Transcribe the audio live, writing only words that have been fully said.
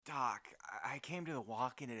Doc, I came to the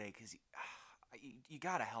walk-in today because you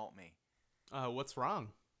gotta help me. What's wrong?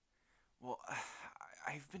 Well,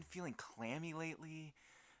 I've been feeling clammy lately.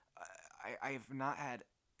 I've not had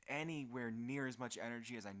anywhere near as much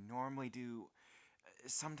energy as I normally do.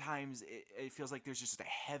 Sometimes it feels like there's just a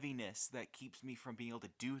heaviness that keeps me from being able to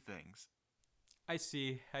do things. I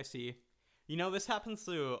see. This happens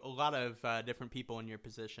to a lot of different people in your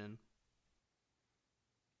position.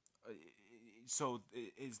 Uh, so,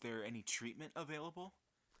 is there any treatment available?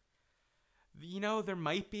 There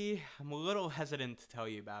might be. I'm a little hesitant to tell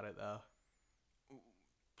you about it, though.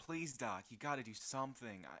 Please, Doc, you gotta do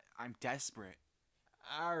something. I'm desperate.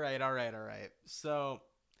 All right. So,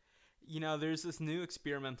 there's this new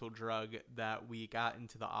experimental drug that we got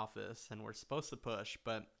into the office and we're supposed to push,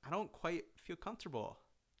 but I don't quite feel comfortable.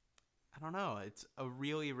 I don't know. It's a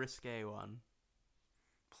really risque one.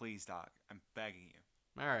 Please, Doc, I'm begging you.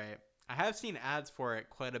 All right. I have seen ads for it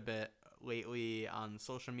quite a bit lately on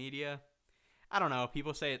social media. I don't know.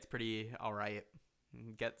 People say it's pretty all right.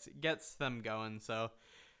 Gets them going. So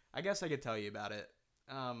I guess I could tell you about it.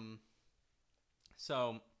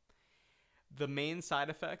 So the main side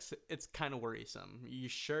effects, it's kind of worrisome. You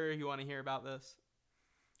sure you want to hear about this?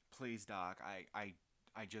 Please, Doc, I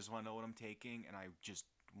just want to know what I'm taking, and I just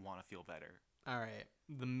want to feel better. All right.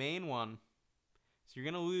 The main one. So you're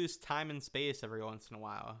going to lose time and space every once in a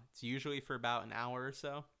while. It's usually for about an hour or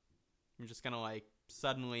so. You're just going to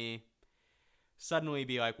suddenly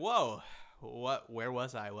be like, "Whoa, where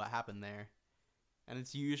was I? What happened there?" And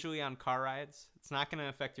it's usually on car rides. It's not going to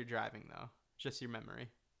affect your driving though, just your memory.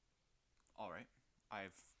 All right.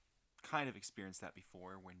 I've kind of experienced that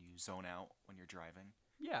before when you zone out when you're driving.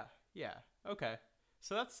 Yeah. Okay.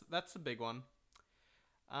 So that's the big one.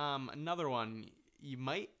 Another one, you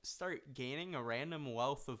might start gaining a random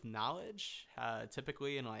wealth of knowledge,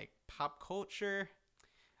 typically in pop culture,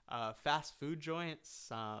 fast food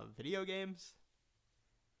joints, video games.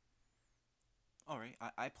 All right.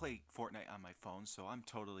 I play Fortnite on my phone, so I'm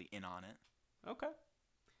totally in on it. Okay.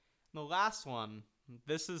 The last one,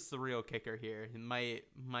 this is the real kicker here. It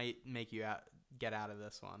might make you get out of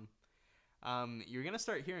this one. You're gonna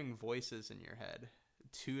start hearing voices in your head,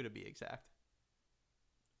 two to be exact.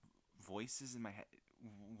 Voices in my head.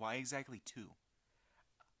 Why exactly two?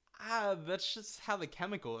 That's just how the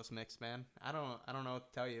chemical is mixed, man. I don't know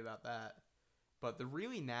what to tell you about that. But the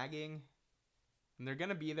really nagging, and they're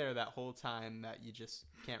gonna be there that whole time that you just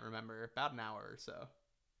can't remember, about an hour or so.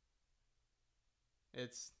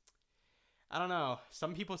 I don't know.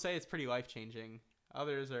 Some people say it's pretty life changing.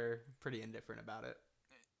 Others are pretty indifferent about it.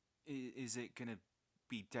 Is it gonna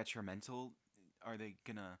be detrimental? Are they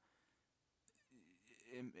gonna?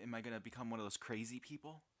 Am I gonna become one of those crazy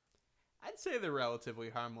people? I'd say they're relatively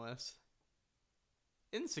harmless.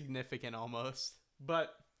 Insignificant almost.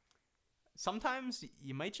 But sometimes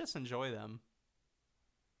you might just enjoy them.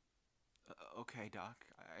 Okay, Doc.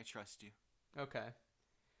 I trust you.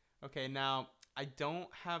 Okay, now I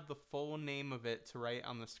don't have the full name of it to write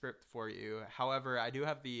on the script for you. However, I do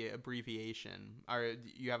have the abbreviation.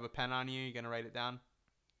 You have a pen on you? You gonna write it down?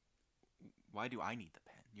 Why do I need the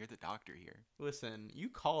pen? You're the doctor here. Listen, you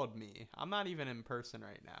called me. I'm not even in person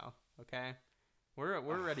right now. Okay, we're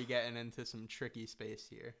already getting into some tricky space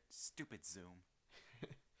here. Stupid Zoom.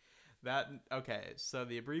 Okay. So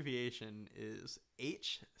the abbreviation is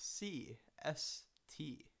HCST.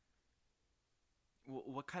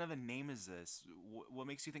 What kind of a name is this? What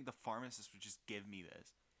makes you think the pharmacist would just give me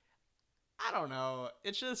this? I don't know.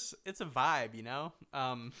 It's a vibe, you know?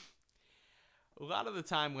 A lot of the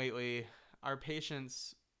time lately, our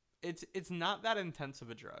patients, it's not that intense of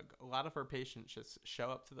a drug. A lot of our patients just show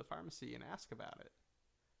up to the pharmacy and ask about it.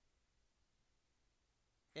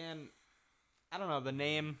 And I don't know, the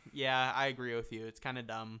name, yeah, I agree with you. It's kind of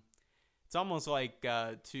dumb. It's almost like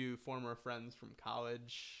two former friends from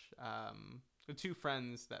college, the two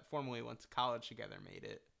friends that formerly went to college together made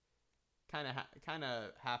it. Kind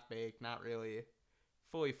of half baked, not really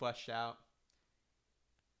fully fleshed out.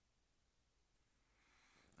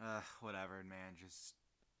 Whatever, man. Just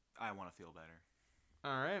I want to feel better.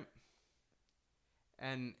 All right.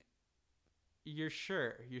 And you're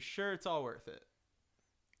sure it's all worth it?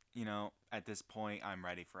 At this point, I'm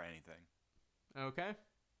ready for anything. Okay.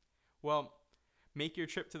 Well, make your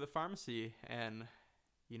trip to the pharmacy and,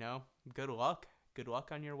 good luck. Good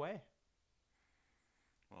luck on your way.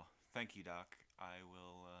 Well, thank you, Doc. I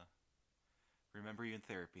will remember you in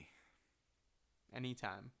therapy.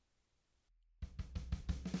 Anytime.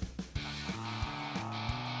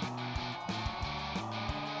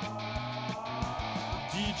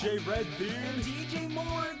 DJ Redbeard DJ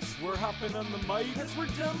Morgs. We're hopping on the mic Cause we're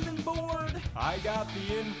dumb and bored. I got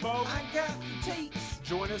the info. I got the takes.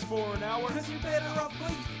 Join us for an hour. Cause you're better off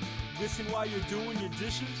waiting. Listen while you're doing your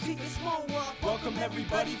dishes. Take a small walk. Welcome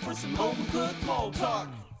everybody for some home cooked mall talk.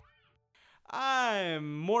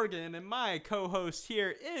 I'm Morgan, and my co-host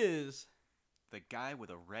here is... The guy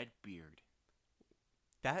with a red beard.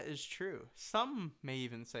 That is true. Some may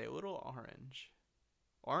even say a little orange.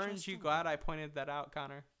 Orange, Just you a glad little. I pointed that out,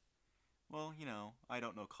 Connor? Well, I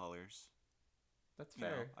don't know colors. That's You know,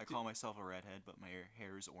 fair. I call myself a redhead, but my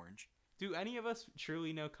hair is orange. Do any of us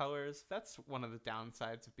truly know colors? That's one of the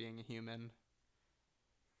downsides of being a human.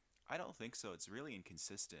 I don't think so. It's really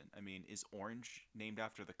inconsistent. I mean, is orange named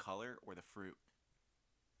after the color or the fruit?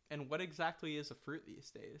 And what exactly is a fruit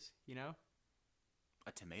these days, you know?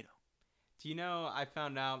 A tomato. Do you know I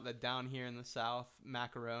found out that down here in the South,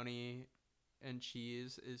 macaroni and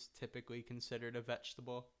cheese is typically considered a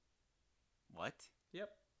vegetable? What? Yep.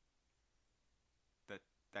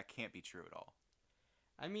 That can't be true at all.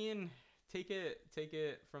 I mean, take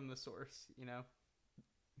it from the source, you know?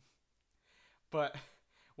 But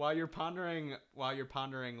while you're pondering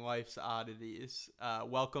life's oddities,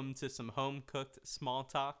 welcome to some home-cooked small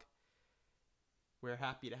talk. We're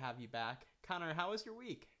happy to have you back. Connor, how was your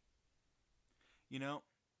week?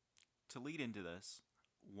 To lead into this,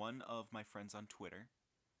 one of my friends on Twitter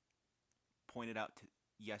pointed out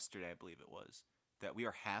yesterday, I believe it was, that we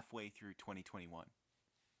are halfway through 2021.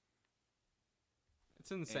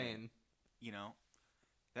 It's insane. And,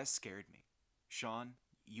 that scared me. Sean,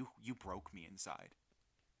 you broke me inside.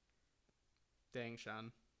 Dang,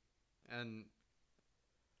 Sean. And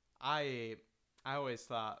I always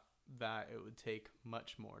thought that it would take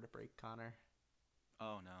much more to break Connor.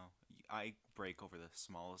 Oh no, I break over the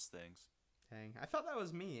smallest things. Dang. I thought that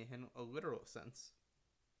was me in a literal sense.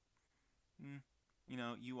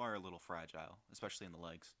 You are a little fragile, especially in the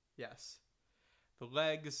legs. Yes. The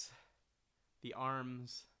legs, the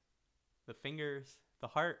arms, the fingers, the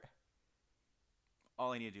heart.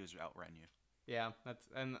 All I need to do is outrun you. Yeah,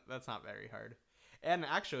 that's not very hard. And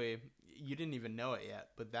actually, you didn't even know it yet,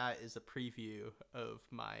 but that is a preview of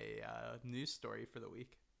my news story for the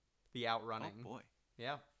week. The outrunning. Oh boy.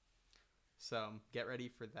 Yeah. So get ready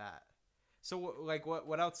for that. So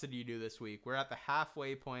what else did you do this week? We're at the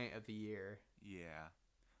halfway point of the year. Yeah.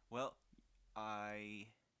 Well, I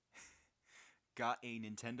got a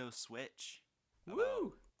Nintendo Switch.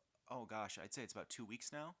 Woo! Oh gosh, I'd say it's about 2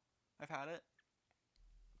 weeks now. I've had it.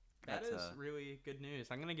 That is really good news.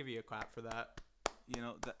 I'm gonna give you a clap for that.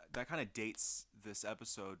 That kind of dates this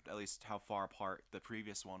episode, at least how far apart the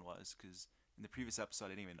previous one was, because in the previous episode I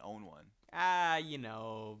didn't even own one.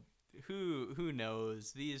 Who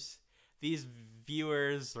knows? These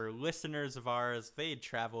viewers or listeners of ours, they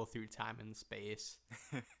travel through time and space.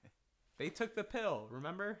 They took the pill,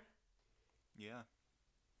 remember? Yeah.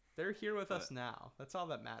 They're here with us now. That's all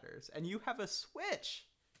that matters. And you have a Switch.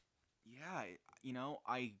 Yeah,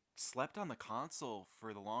 I slept on the console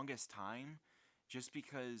for the longest time just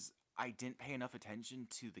because I didn't pay enough attention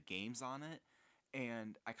to the games on it,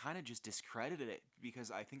 and I kind of just discredited it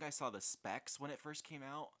because I think I saw the specs when it first came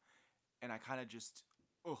out, and I kind of just,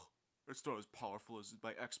 it's not as powerful as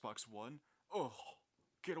my Xbox One.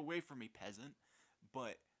 Get away from me, peasant.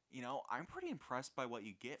 But, I'm pretty impressed by what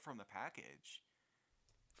you get from the package.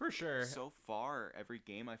 For sure. So far, every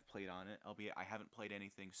game I've played on it, albeit I haven't played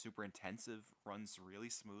anything super intensive, runs really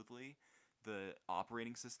smoothly. The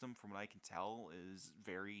operating system, from what I can tell, is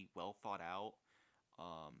very well thought out.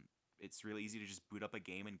 It's really easy to just boot up a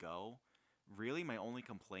game and go. Really, my only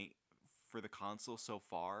complaint for the console so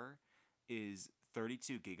far is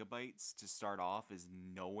 32 gigabytes to start off is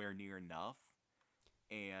nowhere near enough.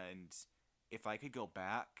 And if I could go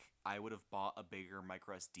back, I would have bought a bigger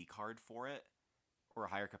micro SD card for it, or a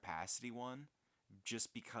higher capacity one,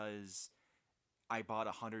 just because I bought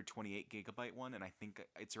a 128 gigabyte one and I think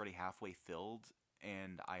it's already halfway filled,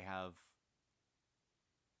 and I have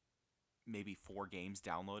maybe 4 games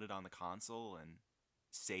downloaded on the console and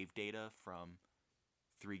save data from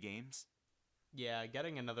 3 games. Yeah,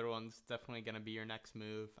 getting another one's definitely going to be your next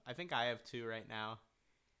move. I think I have 2 right now.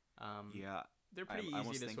 Yeah. They're pretty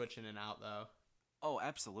easy to switch in and out, though. Oh,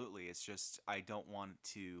 absolutely. It's just I don't want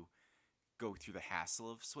to go through the hassle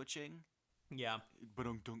of switching. Yeah. But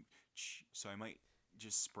so I might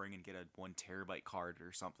just spring and get a 1 terabyte card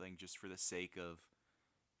or something just for the sake of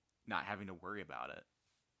not having to worry about it.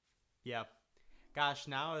 Yeah. Gosh,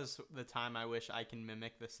 now is the time I wish I can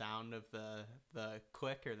mimic the sound of the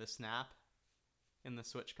click or the snap in the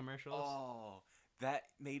Switch commercials. Oh, that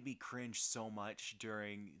made me cringe so much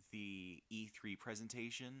during the E3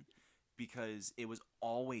 presentation because it was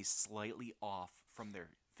always slightly off from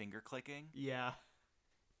finger clicking. Yeah.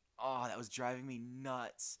 Oh, that was driving me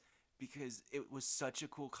nuts because it was such a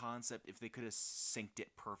cool concept if they could have synced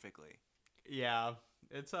it perfectly. Yeah.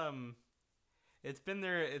 It's been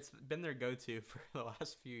their go-to for the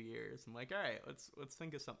last few years. I'm like, all right, let's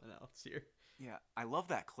think of something else here. Yeah, I love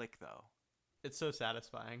that click though. It's so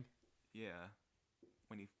satisfying. Yeah,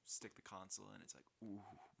 when you stick the console in, it's like, ooh,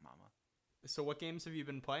 mama. So what games have you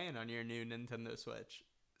been playing on your new Nintendo Switch?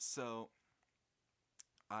 So,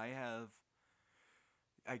 I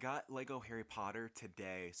got Lego Harry Potter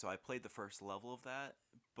today, so I played the first level of that.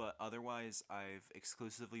 But otherwise, I've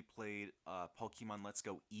exclusively played Pokemon Let's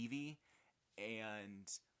Go Eevee,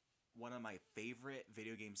 and one of my favorite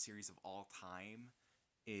video game series of all time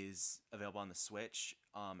is available on the Switch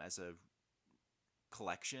as a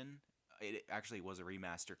collection. It actually was a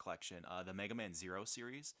remaster collection. The Mega Man Zero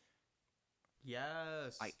series.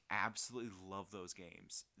 Yes. I absolutely love those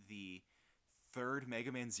games. The third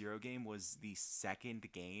Mega Man Zero game was the second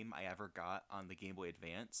game I ever got on the Game Boy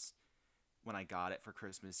Advance when I got it for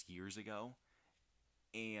Christmas years ago.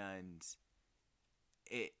 And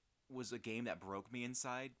it was a game that broke me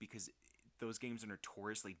inside because those games are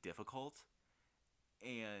notoriously difficult.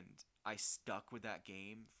 And I stuck with that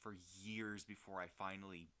game for years before I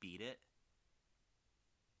finally beat it.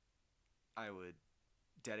 I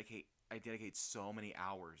dedicate so many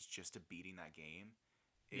hours just to beating that game.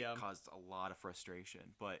 It Yeah. caused a lot of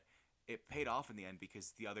frustration, but it paid off in the end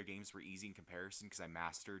because the other games were easy in comparison because I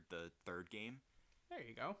mastered the third game. There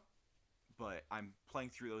you go. But I'm playing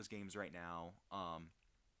through those games right now.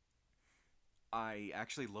 I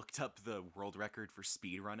actually looked up the world record for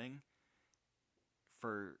speedrunning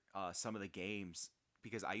for some of the games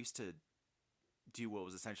because I used to do what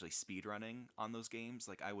was essentially speedrunning on those games.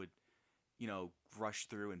 Like I would, rush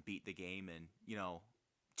through and beat the game in,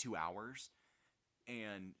 2 hours.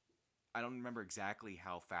 And I don't remember exactly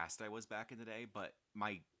how fast I was back in the day, but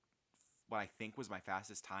what I think was my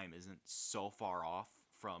fastest time isn't so far off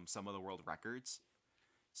from some of the world records.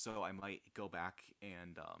 So I might go back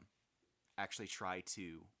and actually try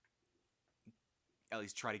to at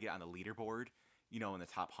least try to get on the leaderboard, in the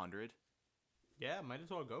top 100. Yeah, might as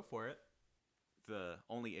well go for it. The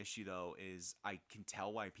only issue, though, is I can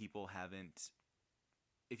tell why people haven't.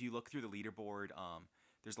 If you look through the leaderboard,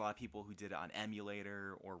 there's a lot of people who did it on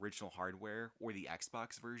emulator or original hardware or the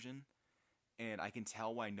Xbox version. And I can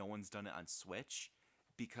tell why no one's done it on Switch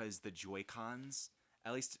because the Joy-Cons,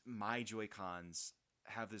 at least my Joy-Cons,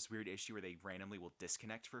 have this weird issue where they randomly will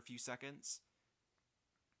disconnect for a few seconds.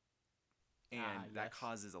 And that yes.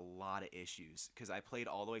 causes a lot of issues because I played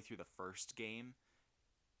all the way through the first game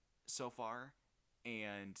so far.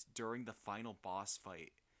 And during the final boss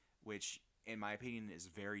fight, which in my opinion is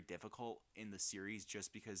very difficult in the series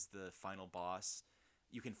just because the final boss,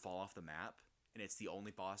 you can fall off the map. And it's the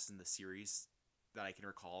only boss in the series that I can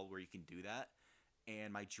recall where you can do that.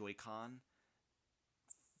 And my Joy-Con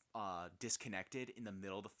disconnected in the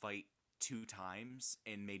middle of the fight 2 times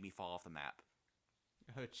and made me fall off the map.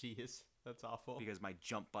 Oh, jeez. That's awful. Because my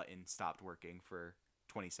jump button stopped working for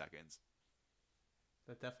 20 seconds.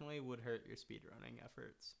 That definitely would hurt your speedrunning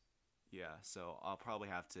efforts. Yeah, so I'll probably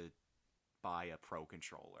have to buy a pro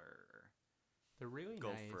controller. They're really Go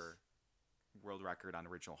nice. for world record on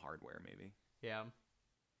original hardware, maybe. Yeah.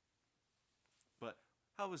 But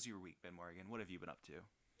how was your week been, Morgan? What have you been up to?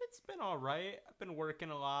 It's been all right. I've been working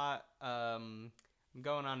a lot. I'm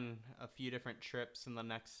going on a few different trips in the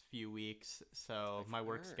next few weeks, so I've my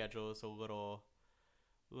work heard. schedule is a little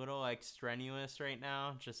like strenuous right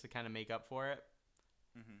now, just to kind of make up for it.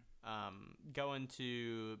 Going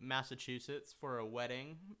to Massachusetts for a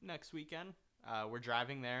wedding next weekend. We're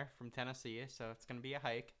driving there from Tennessee, so it's gonna be a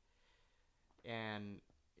hike, and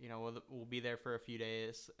we'll be there for a few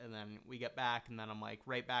days, and then we get back, and then I'm like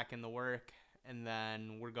right back in the work, and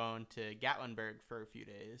then we're going to Gatlinburg for a few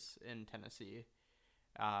days in Tennessee,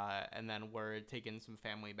 and then we're taking some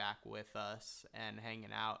family back with us and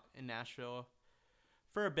hanging out in Nashville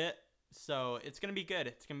for a bit. So it's going to be good.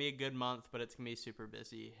 It's going to be a good month, but it's going to be super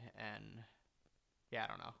busy. And yeah, I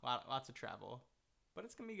don't know. Lots of travel. But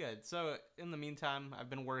it's going to be good. So in the meantime, I've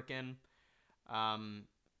been working.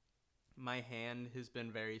 My hand has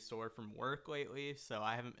been very sore from work lately, so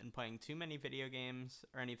I haven't been playing too many video games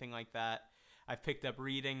or anything like that. I've picked up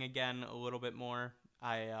reading again a little bit more.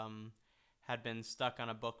 I had been stuck on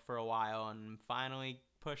a book for a while and finally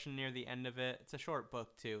pushing near the end of it. It's a short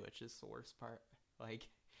book too, which is the worst part. Like,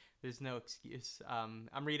 there's no excuse. I'm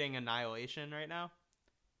reading Annihilation right now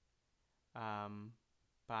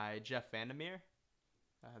by Jeff Vandermeer.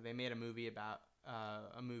 They made a movie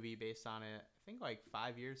based on it, I think like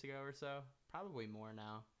 5 years ago or so. Probably more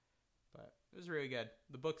now. But It was really good.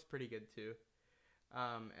 The book's pretty good too.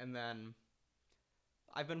 And then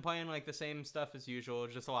I've been playing like the same stuff as usual,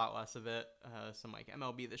 just a lot less of it. Some like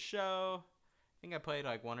MLB The Show. I think I played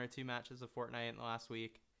like 1 or 2 matches of Fortnite in the last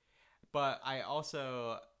week. But I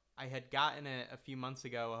had gotten it a few months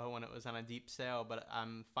ago when it was on a deep sale, but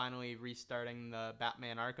I'm finally restarting the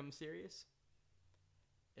Batman Arkham series.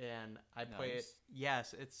 And I played it.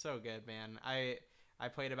 Yes, it's so good, man. I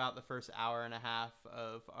played about the first hour and a half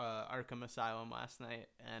of Arkham Asylum last night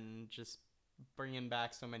and just bringing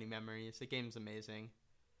back so many memories. The game's amazing.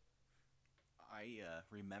 I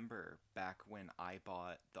remember back when I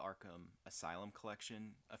bought the Arkham Asylum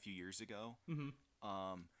collection a few years ago. Mm-hmm.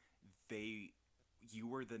 You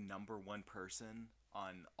were the number 1 person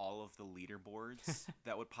on all of the leaderboards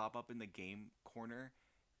that would pop up in the game corner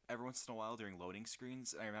every once in a while during loading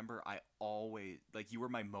screens. And I remember I always, like, you were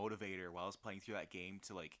my motivator while I was playing through that game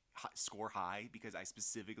to, like, score high because I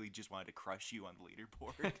specifically just wanted to crush you on the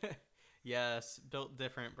leaderboard. Yes, built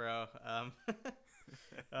different, bro.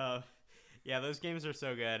 Yeah, those games are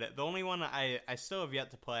so good. The only one I still have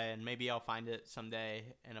yet to play, and maybe I'll find it someday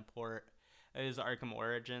in a port, is Arkham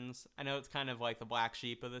Origins. I know it's kind of like the black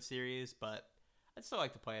sheep of the series, but I'd still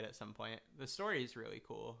like to play it at some point. The story is really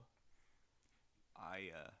cool.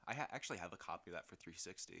 I actually have a copy of that for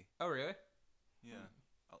 360. Oh, really? Yeah.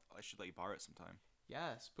 I should let you borrow it sometime.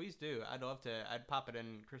 Yes, please do. I'd love to. I'd pop it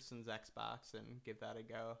in Kristen's Xbox and give that a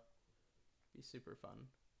go. Be super fun.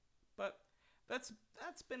 But that's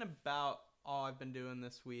been about all I've been doing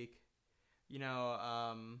this week. You know,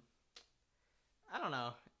 I don't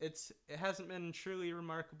know. It hasn't been truly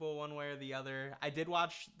remarkable one way or the other. I did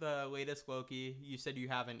watch the latest Loki. You said you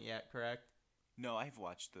haven't yet, correct? No, I've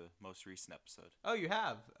watched the most recent episode. Oh, you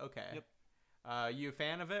have? Okay. Yep. You a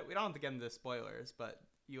fan of it? We don't have to get into spoilers, but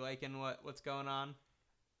you liking what's going on?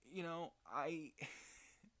 You know, I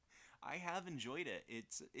have enjoyed it.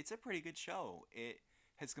 It's a pretty good show. It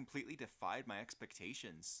has completely defied my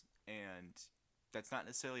expectations, and that's not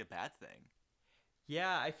necessarily a bad thing.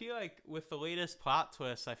 Yeah, I feel like with the latest plot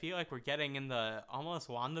twist, I feel like we're getting in the almost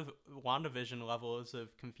WandaVision levels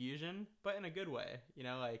of confusion, but in a good way. You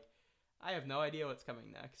know, like, I have no idea what's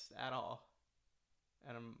coming next at all.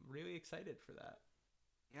 And I'm really excited for that.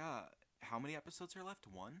 Yeah. How many episodes are left?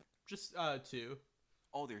 1? Just 2.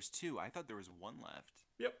 Oh, there's 2. I thought there was 1 left.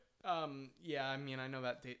 Yep. Yeah, I mean, I know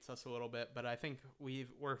that dates us a little bit, but I think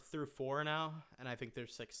we're through 4 now, and I think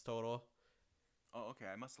there's 6 total. Oh, okay.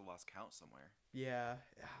 I must have lost count somewhere. Yeah,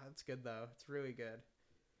 that's good though. It's really good.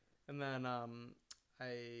 And then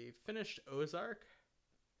I finished Ozark,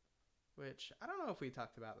 which I don't know if we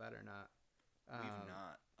talked about that or not. We've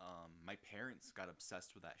not. My parents got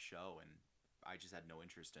obsessed with that show, and I just had no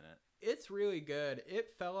interest in it. It's really good.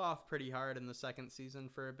 It fell off pretty hard in the 2nd season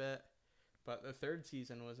for a bit, but the 3rd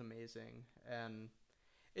season was amazing. And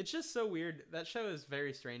it's just so weird. That show is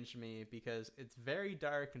very strange to me because it's very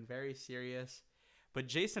dark and very serious. But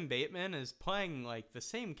Jason Bateman is playing like the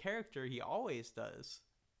same character he always does,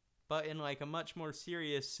 but in like a much more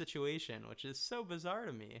serious situation, which is so bizarre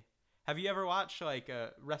to me. Have you ever watched like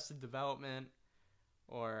Arrested Development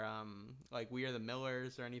or like We Are the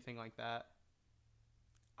Millers or anything like that?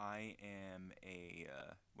 I am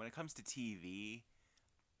when it comes to TV,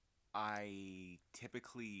 I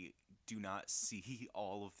typically do not see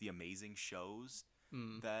all of the amazing shows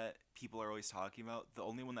that people are always talking about. The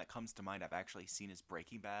only one that comes to mind I've actually seen is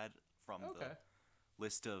Breaking Bad from the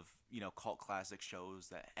list of, cult classic shows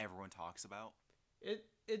that everyone talks about.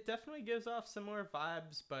 It definitely gives off similar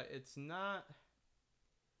vibes, but it's not,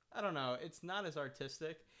 I don't know, it's not as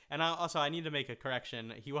artistic. And I need to make a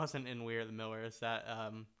correction. He wasn't in We Are the Millers. That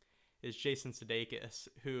is Jason Sudeikis,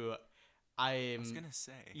 who I was going to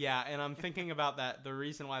say. Yeah, and I'm thinking about that. The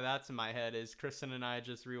reason why that's in my head is Kristen and I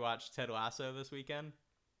just rewatched Ted Lasso this weekend.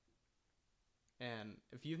 And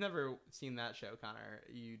if you've never seen that show, Connor,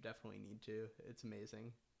 you definitely need to. It's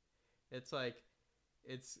amazing. It's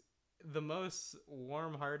the most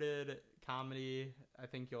warm-hearted comedy I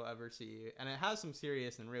think you'll ever see. And it has some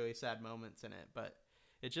serious and really sad moments in it, but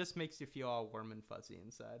it just makes you feel all warm and fuzzy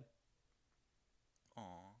inside. Aw.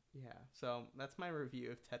 Yeah, so that's my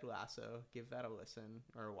review of Ted Lasso. Give that a listen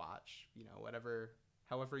or watch,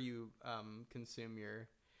 however you consume your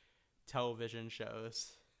television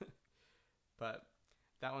shows. But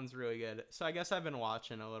that one's really good. So I guess I've been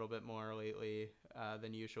watching a little bit more lately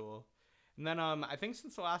than usual. And then I think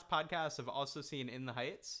since the last podcast, I've also seen In the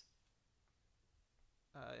Heights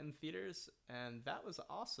in theaters, and that was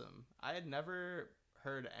awesome. I had never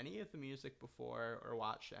heard any of the music before or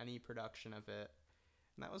watched any production of it.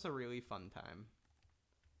 And that was a really fun time.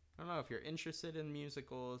 I don't know if you're interested in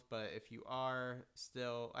musicals, but if you are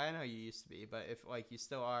still, I know you used to be, but if like you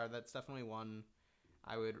still are, that's definitely one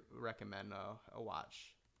I would recommend a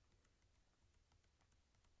watch.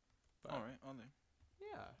 But All right, on there.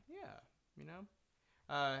 yeah, you know.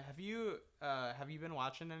 Have you been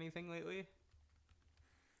watching anything lately?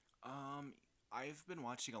 I've been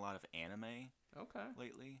watching a lot of anime Okay.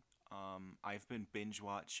 lately. I've been binge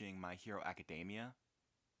watching My Hero Academia.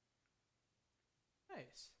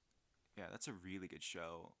 Nice. Yeah, that's a really good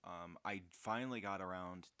show. I finally got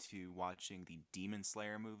around to watching the Demon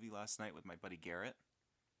Slayer movie last night with my buddy Garrett.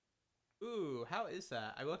 Ooh, how is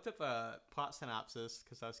that? I looked up a plot synopsis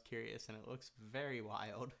because I was curious, and it looks very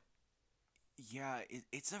wild. Yeah,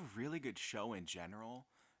 it's a really good show in general.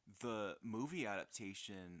 The movie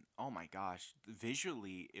adaptation, oh my gosh,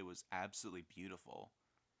 visually it was absolutely beautiful.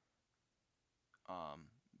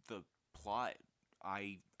 The plot,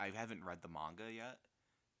 I haven't read the manga yet,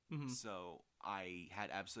 Hmm. so I had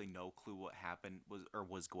absolutely no clue what happened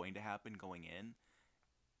was going to happen going in,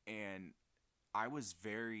 and I was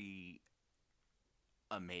very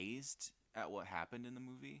amazed at what happened in the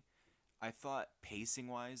movie. I thought pacing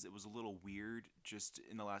wise it was a little weird just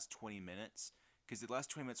in the last 20 minutes because the last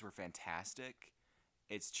 20 minutes were fantastic.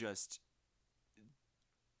 It's just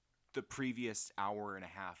the previous hour and a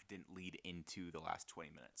half didn't lead into the last 20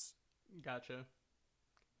 minutes. Gotcha.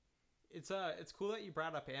 It's cool that you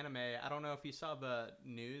brought up anime. I don't know if you saw the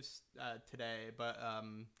news today, but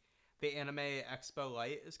the Anime Expo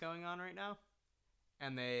Light is going on right now,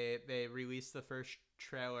 and they released the first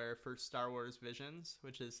trailer for Star Wars Visions,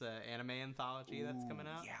 which is the anime anthology that's coming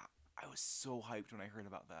Ooh, out. Yeah, I was so hyped when I heard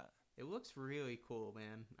about that. It looks really cool,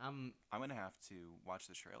 man. I'm gonna have to watch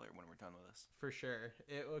the trailer when we're done with this. For sure.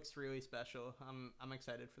 It looks really special. I'm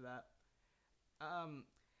excited for that.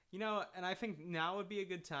 You know, and I think now would be a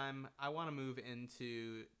good time. I want to move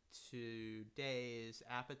into today's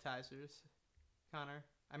appetizers, Connor.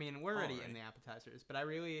 I mean, we're already in Alright. the appetizers, but I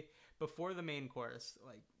really, before the main course,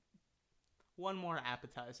 like one more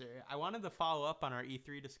appetizer. I wanted to follow up on our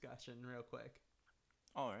E3 discussion real quick.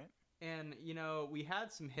 All right. And, you know, we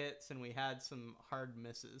had some hits and we had some hard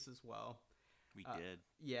misses as well. We Uh, did.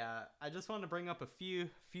 Yeah, I just want to bring up a few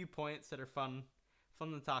points that are fun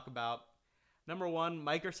to talk about. Number one,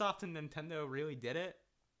 Microsoft and Nintendo really did it.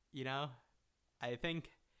 You know, I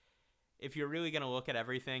think if you're really gonna look at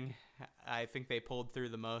everything, I think they pulled through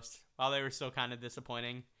the most. While they were still kind of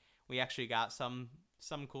disappointing, we actually got some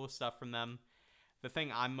cool stuff from them. The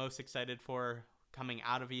thing I'm most excited for coming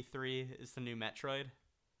out of E3 is the new Metroid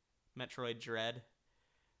Dread.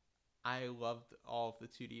 I loved all of the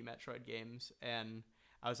 2D Metroid games, and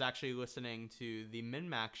I was actually listening to the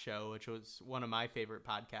MinMax show, which was one of my favorite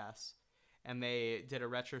podcasts, and they did a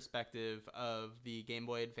retrospective of the Game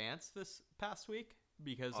Boy Advance this past week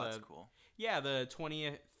because Oh, that's cool. yeah, the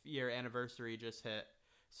 20th year anniversary just hit.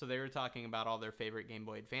 So they were talking about all their favorite Game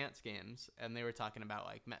Boy Advance games, and they were talking about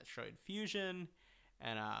like Metroid Fusion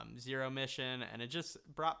and Zero Mission, and it just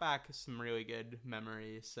brought back some really good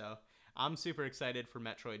memories. So I'm super excited for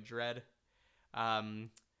Metroid Dread.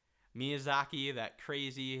 Miyazaki, that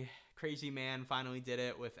crazy man, finally did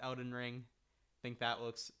it with Elden Ring. I think that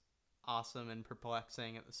looks awesome and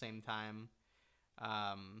perplexing at the same time.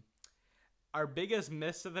 Our biggest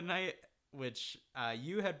miss of the night, which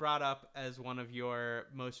you had brought up as one of your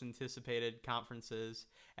most anticipated conferences,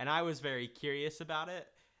 and I was very curious about it,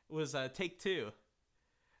 was Take-Two.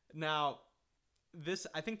 Now,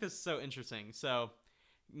 I think this is so interesting. So,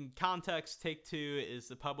 in context, Take-Two is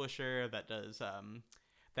the publisher that does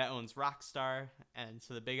that owns Rockstar, and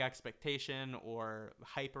so the big expectation or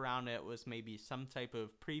hype around it was maybe some type of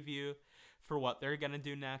preview for what they're gonna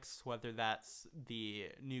do next, whether that's the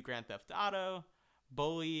new Grand Theft Auto,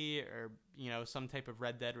 Bully, or some type of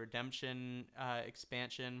Red Dead Redemption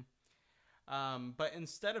expansion. But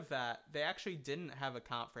instead of that, they actually didn't have a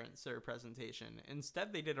conference or a presentation.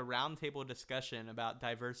 Instead, they did a roundtable discussion about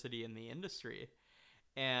diversity in the industry.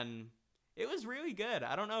 And it was really good.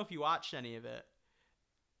 I don't know if you watched any of it,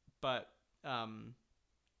 but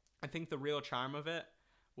I think the real charm of it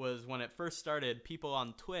was when it first started, people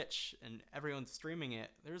on Twitch and everyone streaming it,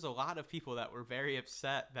 there's a lot of people that were very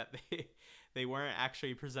upset that they weren't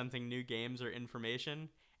actually presenting new games or information,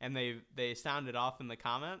 and they sounded off in the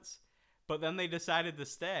comments. But then they decided to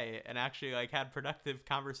stay and actually like had productive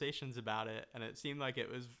conversations about it, and it seemed like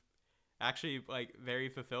it was actually like very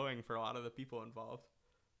fulfilling for a lot of the people involved.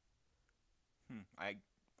 I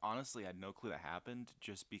honestly had no clue that happened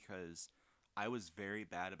just because I was very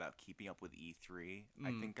bad about keeping up with E3.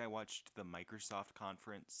 I think I watched the Microsoft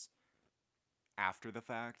conference after the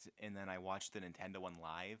fact, and then I watched the Nintendo one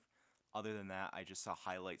live. Other than that, I just saw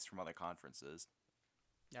highlights from other conferences.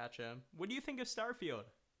 Gotcha. What do you think of Starfield?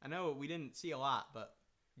 I know we didn't see a lot, but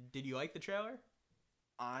did you like the trailer?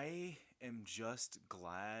 I am just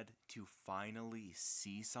glad to finally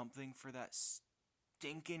see something for that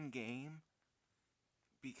stinking game,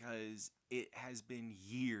 because it has been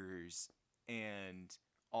years and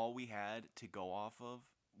all we had to go off of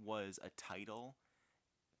was a title,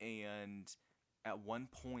 and at one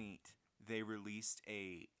point they released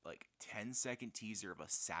a 10-second teaser of a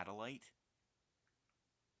satellite,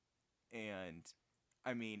 and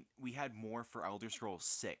I mean, we had more for Elder Scrolls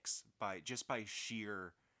 6 by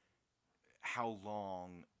sheer how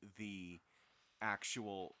long the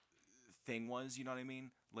actual thing was, you know what I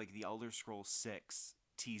mean? Like the Elder Scrolls 6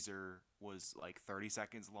 teaser was like 30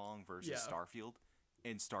 seconds long versus Yeah. Starfield,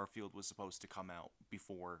 and Starfield was supposed to come out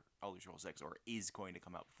before Elder Scrolls 6, or is going to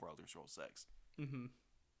come out before Elder Scrolls 6. Mm-hmm.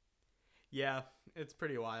 Yeah, it's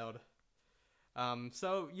pretty wild.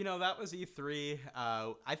 So, that was E3.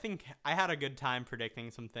 I think I had a good time predicting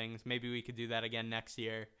some things. Maybe we could do that again next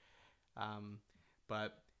year.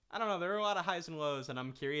 But I don't know. There are a lot of highs and lows, and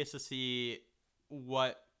I'm curious to see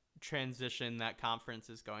what transition that conference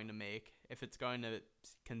is going to make. If it's going to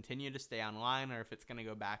continue to stay online, or if it's going to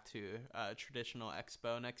go back to a traditional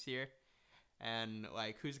expo next year. And,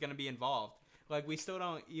 who's going to be involved. We still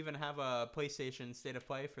don't even have a PlayStation State of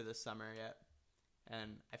Play for this summer yet.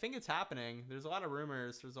 And I think it's happening. There's a lot of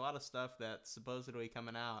rumors. There's a lot of stuff that's supposedly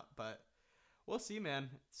coming out. But we'll see, man.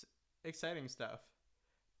 It's exciting stuff.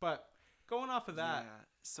 But going off of that... Yeah,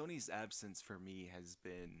 Sony's absence for me has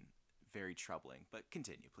been very troubling. But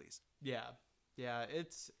continue, please. Yeah,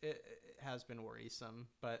 it has been worrisome.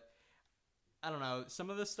 But I don't know. Some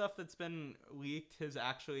of the stuff that's been leaked has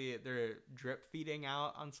actually... They're drip feeding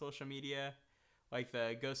out on social media. Like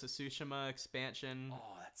the Ghost of Tsushima expansion.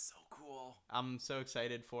 Oh, that's so cool. I'm so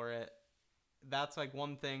excited for it. That's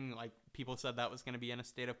one thing, people said that was going to be in a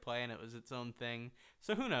State of Play and it was its own thing.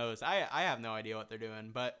 So who knows? I have no idea what they're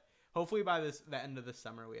doing, but hopefully by the end of the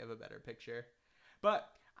summer we have a better picture. But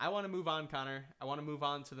I want to move on, Connor. I want to move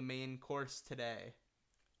on to the main course today.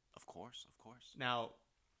 Of course. Now,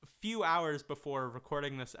 a few hours before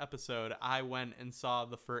recording this episode, I went and saw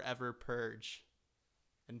The Forever Purge.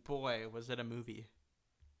 And boy, was it a movie.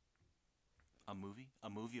 A movie? A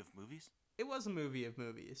movie of movies? It was a movie of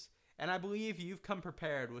movies. And I believe you've come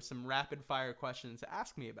prepared with some rapid fire questions to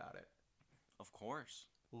ask me about it. Of course.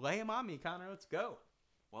 Lay them on me, Connor. Let's go.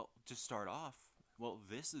 Well, to start off,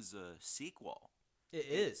 this is a sequel.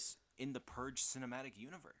 It's in the Purge cinematic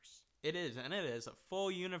universe. It is, and it is a full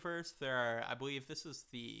universe. There are, I believe this is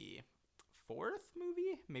the 4th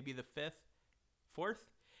movie? Maybe the 5th? 4th?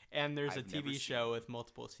 And there's a TV show with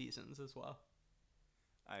multiple seasons as well.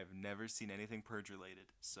 I've never seen anything Purge related,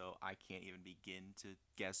 so I can't even begin to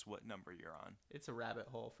guess what number you're on. It's a rabbit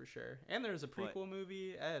hole for sure. And there's a prequel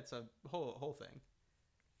movie. It's a whole thing.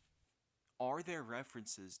 Are there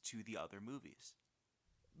references to the other movies?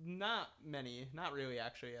 Not many. Not really,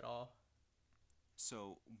 actually, at all.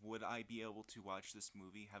 So, would I be able to watch this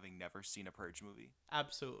movie having never seen a Purge movie?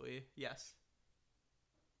 Absolutely, yes.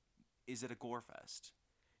 Is it a gore fest?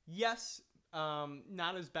 Yes,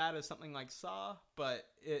 not as bad as something like Saw, but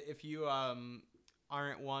if you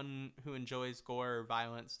aren't one who enjoys gore or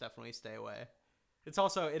violence, definitely stay away.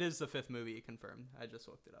 It is the 5th movie, confirmed. I just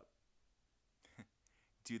looked it up.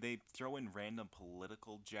 Do they throw in random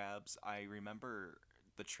political jabs? I remember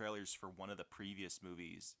the trailers for one of the previous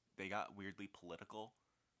movies. They got weirdly political.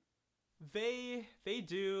 They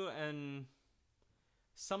do, and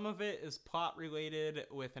some of it is plot related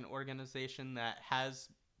with an organization that has...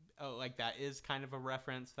 that is kind of a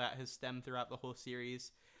reference that has stemmed throughout the whole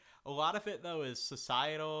series. A lot of it, though, is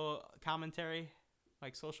societal commentary,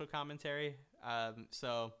 social commentary.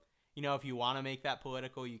 So, if you want to make that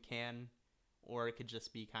political, you can. Or it could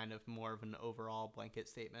just be kind of more of an overall blanket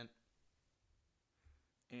statement.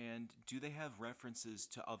 And do they have references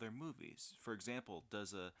to other movies? For example,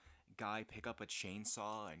 does a guy pick up a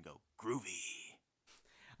chainsaw and go, groovy?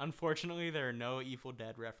 Unfortunately, there are no Evil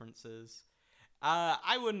Dead references.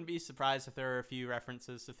 I wouldn't be surprised if there are a few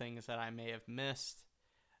references to things that I may have missed.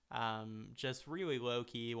 Just really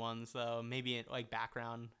low-key ones, though. Maybe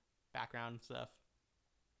background stuff.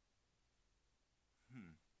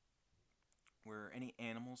 Were any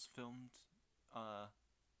animals filmed,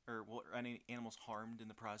 or were any animals harmed in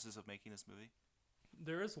the process of making this movie?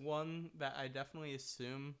 There is one that I definitely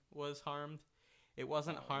assume was harmed. It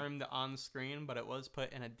wasn't harmed on screen, but it was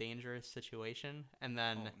put in a dangerous situation. And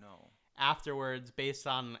then afterwards, based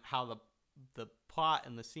on how the plot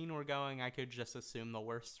and the scene were going, I could just assume the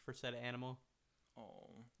worst for said animal. Oh.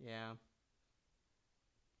 Yeah.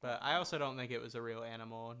 But I also don't think it was a real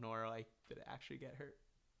animal, nor like did it actually get hurt.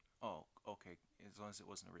 Oh, okay. As long as it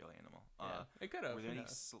wasn't a real animal. Yeah, it could have. Were there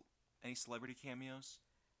any celebrity cameos?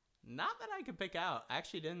 Not that I could pick out. I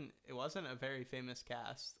actually didn't. It wasn't a very famous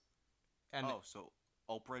cast. And So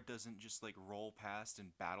Oprah doesn't just like roll past in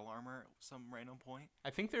battle armor at some random point? I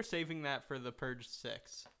think they're saving that for The Purge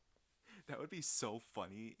 6. That would be so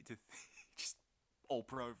funny to just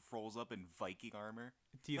Oprah rolls up in Viking armor.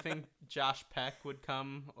 Do you think Josh Peck would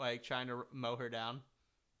come, like, trying to mow her down?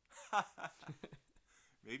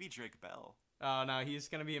 Maybe Drake Bell. Oh, no, he's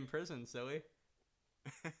going to be in prison, silly.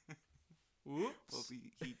 Whoops. Well,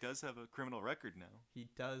 he does have a criminal record now. He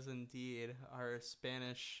does indeed. Our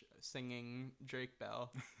Spanish singing Drake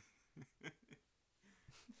Bell.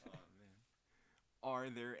 Oh, man. Are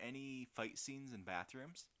there any fight scenes in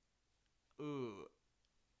bathrooms? Ooh,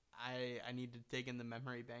 I need to dig in the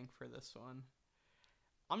memory bank for this one.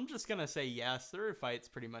 I'm just going to say yes. There are fights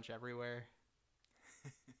pretty much everywhere.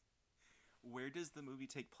 Where does the movie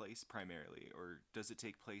take place primarily? Or does it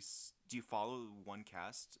take place... Do you follow one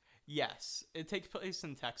cast? Yes, it takes place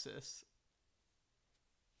in Texas.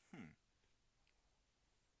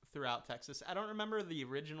 Throughout Texas. I don't remember the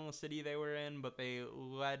original city they were in, but they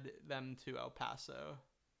led them to El Paso.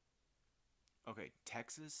 Okay,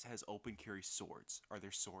 Texas has open carry swords. Are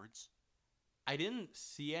there swords? I didn't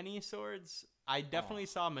see any swords. I definitely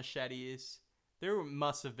saw machetes. There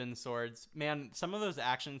must have been swords. Man, some of those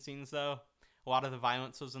action scenes, though, a lot of the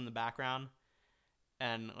violence was in the background.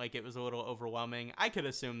 And, like, it was a little overwhelming. I could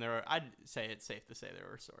assume there were... I'd say it's safe to say there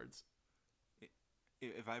were swords.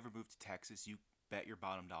 If I ever move to Texas, you bet your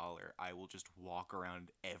bottom dollar I will just walk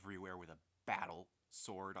around everywhere with a battle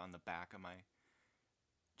sword on the back of my...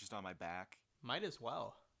 Just on my back. Might as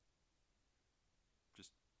well.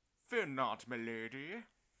 Just, fear not, my lady.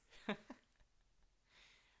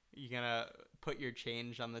 You gonna put your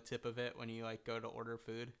change on the tip of it when you, like, go to order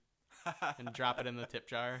food? And drop it in the tip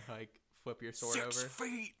jar? Like, flip your sword 6 over?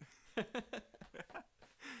 feet!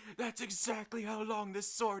 That's exactly how long this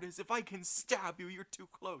sword is. If I can stab you, you're too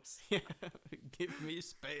close. Give me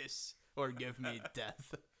space. Or give me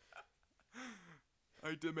death.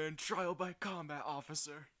 I demand trial by combat,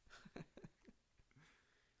 officer.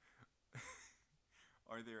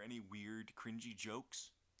 Are there any weird, cringy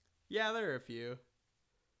jokes? Yeah, there are a few.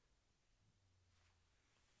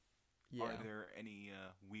 Yeah. Are there any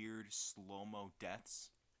weird slow-mo deaths?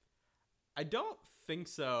 I don't think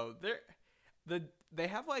so. They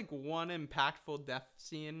have like one impactful death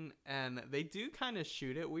scene, and they do kind of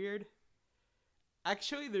shoot it weird.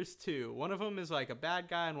 Actually, there's two. One of them is like a bad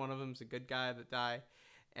guy, and one of them's a good guy that die.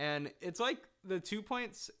 And it's like the 2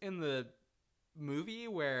 points in the movie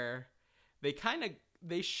where they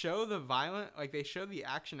show the they show the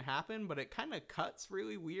action happen, but it kind of cuts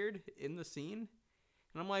really weird in the scene.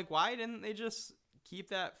 And I'm like, why didn't they just keep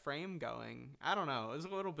that frame going? I don't know. It was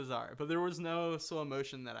a little bizarre, but there was no slow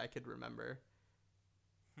motion that I could remember.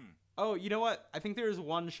 Oh, you know what? I think there was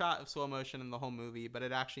one shot of slow motion in the whole movie, but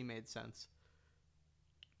it actually made sense.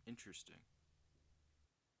 Interesting.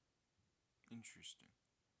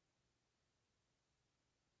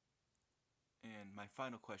 And my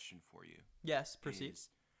final question for you. Yes, proceed. Is,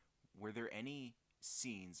 were there any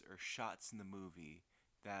scenes or shots in the movie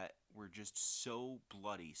that were just so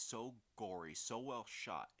bloody, so gory, so well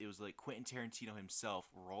shot? It was like Quentin Tarantino himself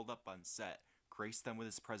rolled up on set, graced them with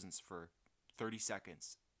his presence for 30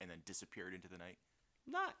 seconds, and then disappeared into the night.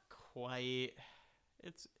 Not quite.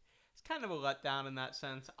 It's kind of a letdown in that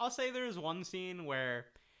sense. I'll say there's one scene where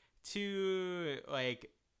two like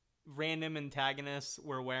random antagonists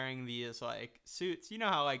were wearing these like suits. You know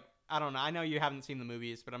how like I don't know. I know you haven't seen the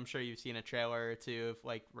movies, but I'm sure you've seen a trailer or two of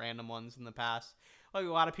like random ones in the past. Like a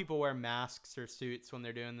lot of people wear masks or suits when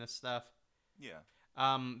they're doing this stuff. Yeah.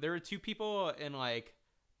 There were two people in like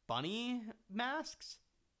bunny masks,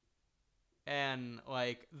 and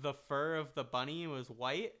like the fur of the bunny was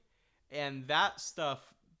white, and that stuff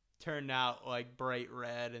turned out like bright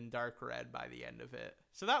red and dark red by the end of it.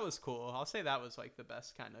 So that was cool. I'll say that was like the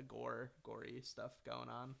best kind of gory stuff going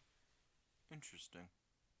on. Interesting.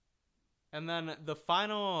 And then the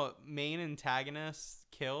final main antagonist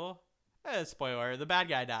kill, spoiler, the bad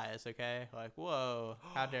guy dies, okay? Like, whoa,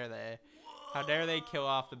 how dare they? How dare they kill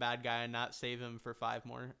off the bad guy and not save him for 5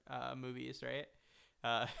 more movies,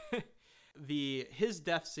 right? His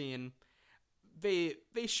death scene, they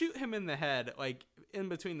shoot him in the head, like, in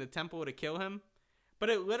between the temple to kill him, but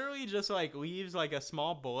it literally just, like, leaves, like, a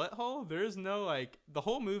small bullet hole. There's no, like, the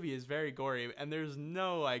whole movie is very gory, and there's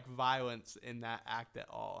no, like, violence in that act at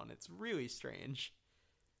all, and it's really strange.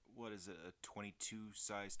 What is it, a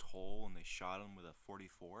 22-sized hole, and they shot him with a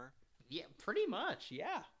 44? Yeah, pretty much.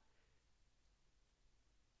 Yeah.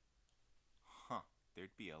 Huh. There'd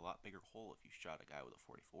be a lot bigger hole if you shot a guy with a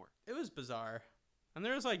 44. It was bizarre. And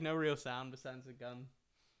there was like no real sound besides the gun.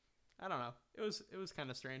 I don't know. It was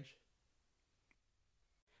kind of strange.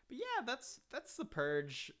 But yeah, that's the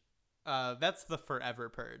Purge. That's the Forever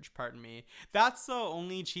Purge, pardon me. That's the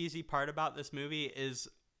only cheesy part about this movie is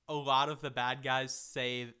a lot of the bad guys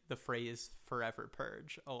say the phrase Forever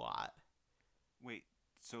Purge a lot. Wait,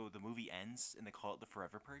 so the movie ends and they call it the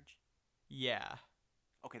Forever Purge? Yeah.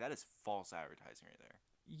 Okay, that is false advertising right there.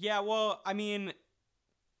 Yeah, well, I mean,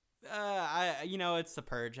 it's the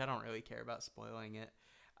Purge. I don't really care about spoiling it.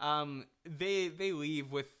 They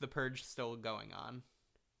leave with the Purge still going on.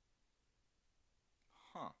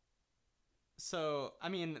 Huh. So, I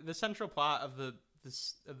mean, the central plot of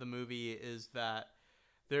the movie is that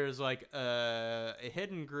there's like a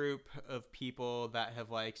hidden group of people that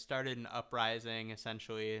have like started an uprising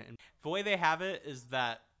essentially. And the way they have it is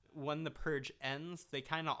that when the Purge ends, they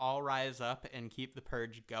kind of all rise up and keep the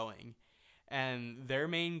Purge going. And their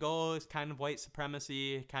main goal is kind of white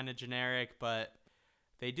supremacy, kind of generic, but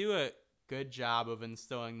they do a good job of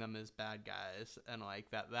instilling them as bad guys, and like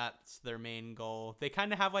that's their main goal. They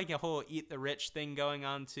kind of have like a whole eat the rich thing going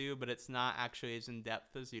on too, but it's not actually as in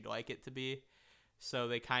depth as you'd like it to be. So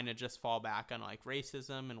they kind of just fall back on like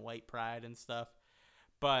racism and white pride and stuff.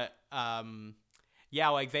 But yeah,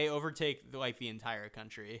 like they overtake like the entire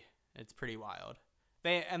country. It's pretty wild.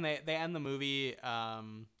 They end the movie. I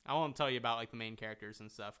won't tell you about like the main characters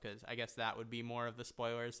and stuff because I guess that would be more of the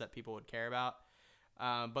spoilers that people would care about.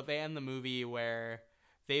 But they end the movie where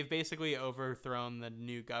they've basically overthrown the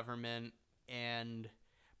new government,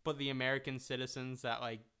 but the American citizens that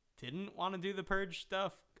like didn't want to do the Purge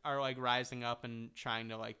stuff are like rising up and trying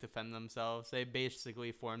to like defend themselves. They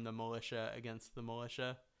basically formed the militia against the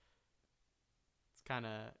militia. It's kind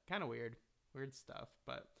of weird stuff,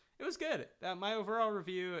 but it was good. My overall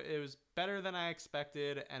review, it was better than I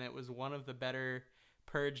expected, and it was one of the better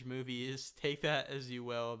Purge movies. Take that as you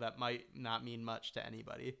will. That might not mean much to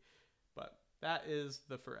anybody, but that is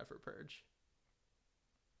the Forever Purge.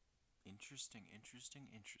 Interesting.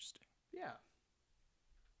 Yeah.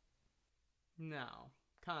 Now,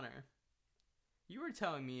 Connor, you were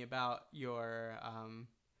telling me about your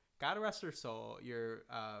God rest her soul, your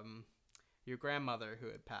grandmother who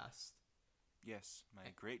had passed. Yes,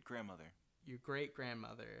 my great-grandmother. Your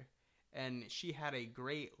great-grandmother, and she had a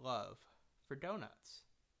great love for donuts.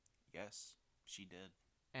 Yes, she did.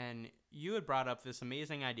 And you had brought up this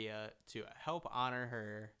amazing idea to help honor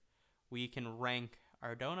her. We can rank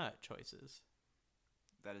our donut choices.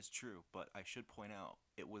 That is true, but I should point out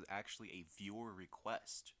it was actually a viewer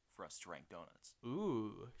request for us to rank donuts.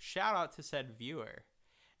 Ooh, shout out to said viewer.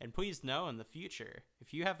 And please know in the future,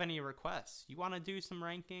 if you have any requests, you want to do some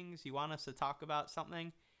rankings, you want us to talk about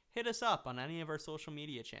something, hit us up on any of our social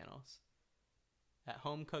media channels at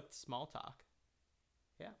Home Cooked Small Talk.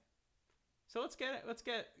 Yeah. So let's get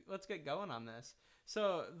going on this.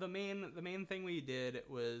 So the main thing we did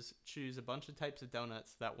was choose a bunch of types of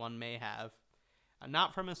donuts that one may have.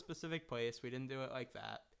 Not from a specific place. We didn't do it like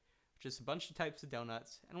that. Just a bunch of types of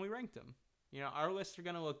donuts, and we ranked them. You know, our lists are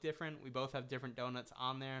going to look different. We both have different donuts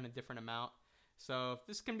on there in a different amount. So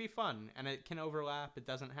this can be fun, and it can overlap. It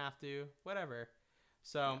doesn't have to. Whatever.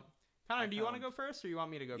 So, yeah. Connor, do you want to go first, or you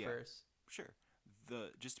want me to go first? Sure.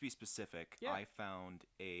 Just to be specific, yeah. I found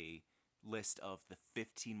a list of the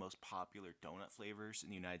 15 most popular donut flavors in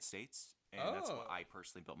the United States, and that's what I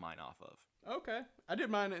personally built mine off of. Okay. I did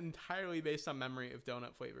mine entirely based on memory of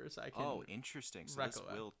donut flavors. Interesting. So recollect.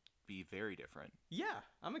 This will be very different. Yeah,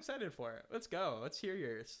 I'm excited for it. Let's go. Let's hear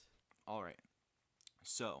yours. All right.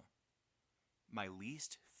 So, my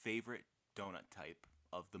least favorite donut type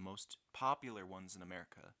of the most popular ones in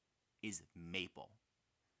America is maple.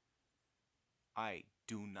 I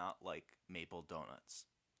do not like maple donuts.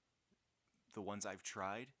 The ones I've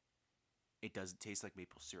tried, it doesn't taste like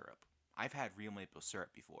maple syrup. I've had real maple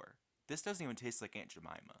syrup before. This doesn't even taste like Aunt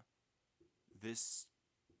Jemima. This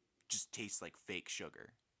just tastes like fake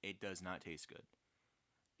sugar. It does not taste good.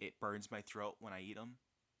 It burns my throat when I eat them,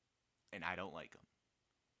 and I don't like them.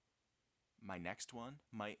 My next one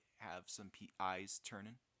might have some eyes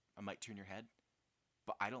turning. I might turn your head,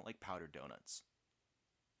 but I don't like powdered donuts.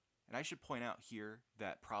 And I should point out here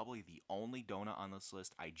that probably the only donut on this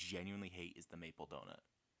list I genuinely hate is the maple donut.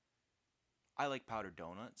 I like powdered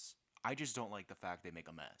donuts. I just don't like the fact they make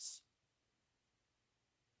a mess.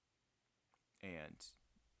 And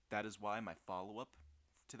that is why my follow-up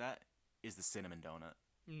to that is the cinnamon donut.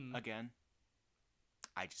 Again,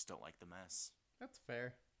 I just don't like the mess. That's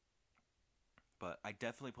fair. But I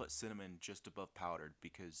definitely put cinnamon just above powdered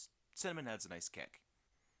because cinnamon adds a nice kick.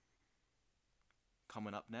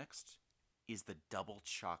 Coming up next is the double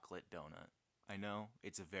chocolate donut. I know,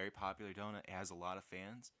 it's a very popular donut. It has a lot of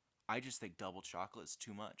fans. I just think double chocolate is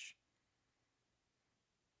too much.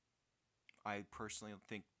 I personally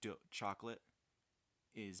think chocolate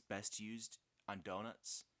is best used on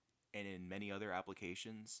donuts and in many other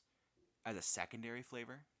applications as a secondary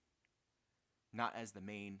flavor. Not as the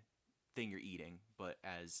main thing you're eating, but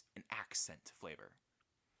as an accent flavor.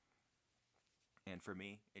 And for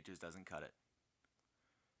me, it just doesn't cut it.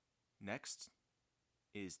 Next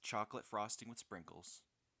is chocolate frosting with sprinkles,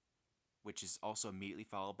 which is also immediately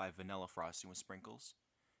followed by vanilla frosting with sprinkles,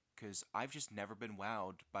 because I've just never been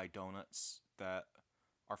wowed by donuts that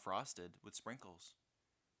are frosted with sprinkles.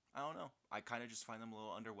 I don't know. I kind of just find them a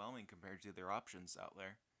little underwhelming compared to their options out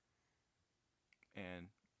there. And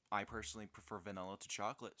I personally prefer vanilla to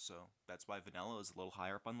chocolate, so that's why vanilla is a little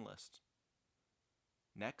higher up on the list.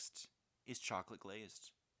 Next is chocolate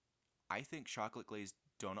glazed. I think chocolate glazed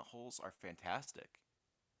donut holes are fantastic.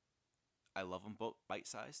 I love them both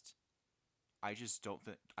bite-sized. I just don't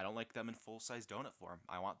like them in full-size donut form.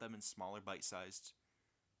 I want them in smaller bite-sized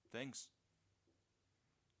things.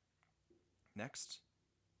 Next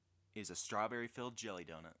is a strawberry-filled jelly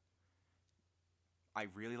donut. I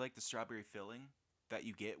really like the strawberry filling that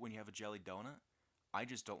you get when you have a jelly donut. I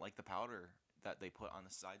just don't like the powder that they put on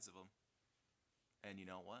the sides of them. And you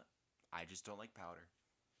know what? I just don't like powder.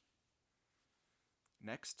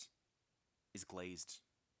 Next is glazed.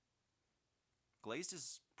 Glazed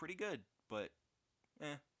is pretty good, but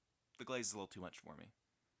the glaze is a little too much for me.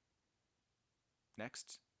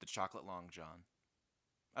 Next, the chocolate long john.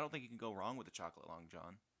 I don't think you can go wrong with the chocolate long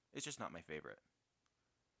john. It's just not my favorite.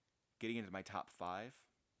 Getting into my top 5,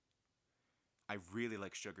 I really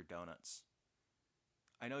like sugar donuts.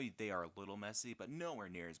 I know they are a little messy, but nowhere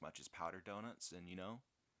near as much as powdered donuts, and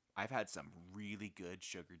I've had some really good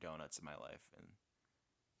sugar donuts in my life. And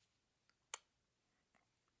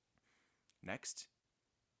next,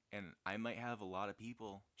 and I might have a lot of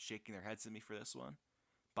people shaking their heads at me for this one,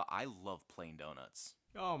 but I love plain donuts.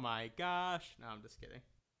 Oh my gosh. No, I'm just kidding.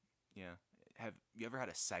 Yeah. Have you ever had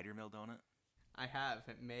a cider mill donut? I have.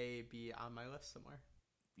 It may be on my list somewhere.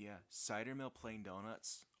 Yeah, cider mill plain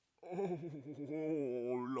donuts. Oh,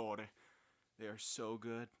 lordy. They are so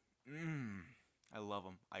good. I love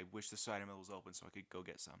them. I wish the cider mill was open so I could go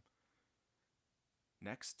get some.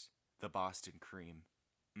 Next, the Boston cream.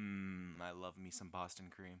 I love me some Boston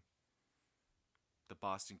cream. The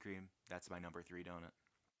Boston cream, that's my number 3 donut.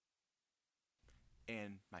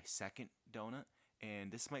 And my second donut,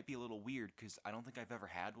 and this might be a little weird because I don't think I've ever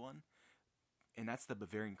had one, and that's the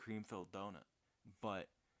Bavarian cream filled donut. But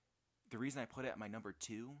the reason I put it at my number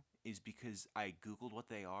 2 is because I Googled what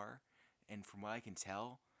they are, and from what I can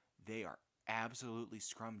tell, they are absolutely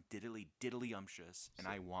scrum diddly umptious, and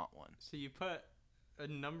I want one. So you put a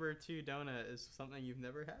number 2 donut as something you've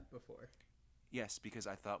never had before? Yes, because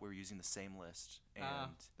I thought we were using the same list, and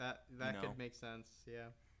that could make sense. Yeah.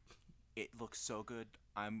 It looks so good.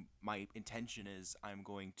 My intention is I'm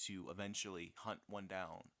going to eventually hunt one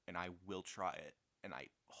down, and I will try it, and I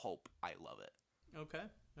hope I love it. Okay.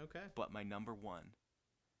 But my number 1,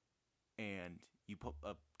 and you put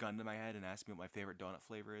a gun to my head and ask me what my favorite donut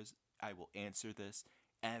flavor is, I will answer this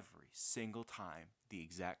every single time the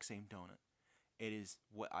exact same donut. It is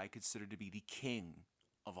what I consider to be the king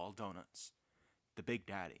of all donuts. The Big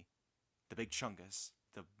Daddy. The Big Chungus.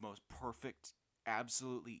 The most perfect,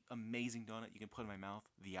 absolutely amazing donut you can put in my mouth.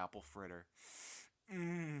 The apple fritter.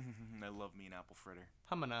 I love me an apple fritter.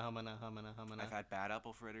 Humana. I've had bad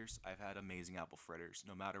apple fritters. I've had amazing apple fritters.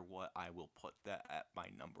 No matter what, I will put that at my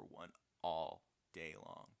number 1 all day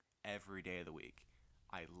long. Every day of the week.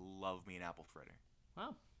 I love me an apple fritter.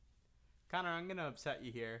 Wow. Connor, I'm going to upset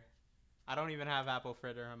you here. I don't even have apple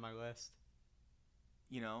fritter on my list.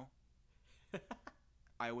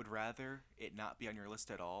 I would rather it not be on your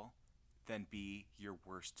list at all than be your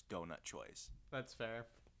worst donut choice. That's fair.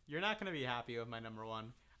 You're not going to be happy with my number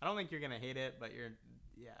 1. I don't think you're going to hate it, but you're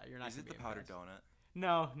not. Is it the powdered donut?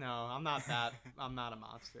 No, I'm not that. I'm not a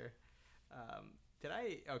monster. Did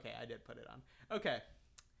I? Okay, I did put it on. Okay.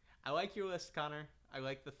 I like your list, Connor. I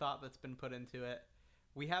like the thought that's been put into it.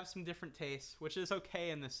 We have some different tastes, which is okay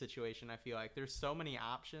in this situation, I feel like. There's so many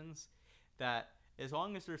options that as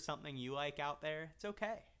long as there's something you like out there, it's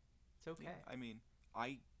okay. It's okay. Yeah, I mean,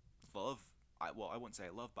 I wouldn't say I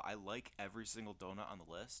love, but I like every single donut on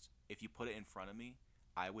the list. If you put it in front of me,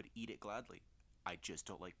 I would eat it gladly. I just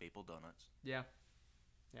don't like maple donuts. Yeah.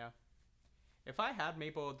 If I had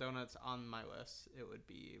maple donuts on my list, it would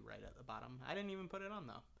be right at the bottom. I didn't even put it on,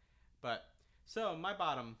 though. But, so, my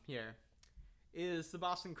bottom here is the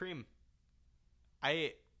Boston cream.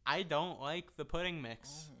 I don't like the pudding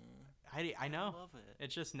mix. I know. love it.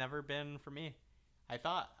 It's just never been for me.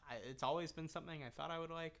 It's always been something I thought I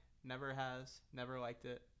would like. Never has. Never liked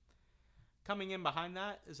it. Coming in behind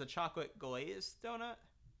that is a chocolate glazed donut.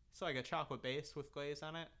 So like a chocolate base with glaze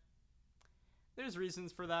on it. There's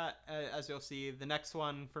reasons for that, as you'll see. The next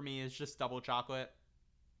one for me is just double chocolate.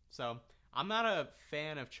 So I'm not a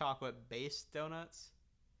fan of chocolate-based donuts,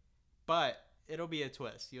 but it'll be a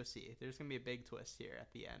twist. You'll see. There's going to be a big twist here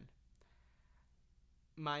at the end.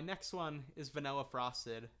 My next one is vanilla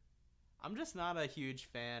frosted. I'm just not a huge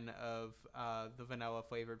fan of the vanilla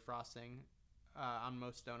flavored frosting on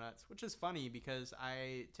most donuts, which is funny because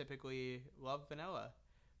I typically love vanilla.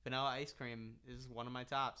 Vanilla ice cream is one of my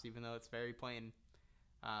tops, even though it's very plain.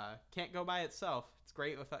 Can't go by itself. It's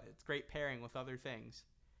great pairing with other things.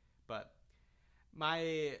 But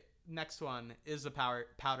my next one is a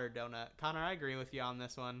powdered donut. Connor, I agree with you on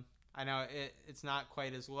this one. I know it's not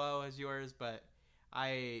quite as low as yours, but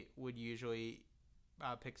I would usually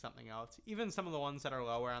pick something else. Even some of the ones that are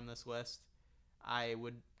lower on this list, I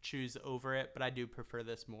would choose over it, but I do prefer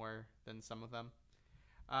this more than some of them.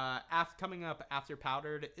 Coming up after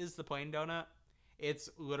powdered is the plain donut. It's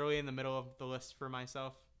literally in the middle of the list for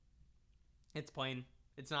myself. It's plain.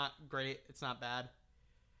 It's not great. It's not bad.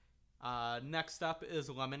 Next up is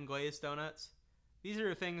lemon glazed donuts. These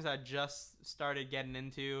are things I just started getting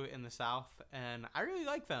into in the South, and I really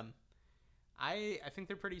like them. I think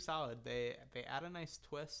they're pretty solid. They add a nice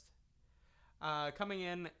twist. Coming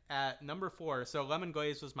in at number 4, so lemon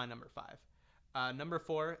glaze was my number 5. Number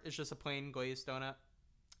 4 is just a plain glazed donut.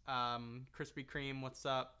 Krispy Kreme, what's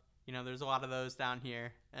up? You know, there's a lot of those down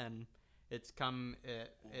here, and it's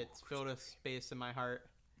filled a space in my heart.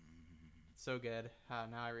 It's so good.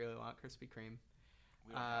 Now I really want Krispy Kreme.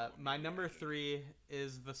 My number 3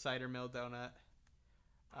 is the cider mill donut.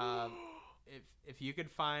 If you could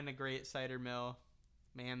find a great cider mill,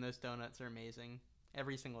 man, those donuts are amazing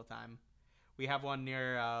every single time. We have one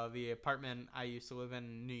near the apartment I used to live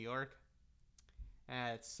in New York.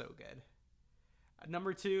 It's so good.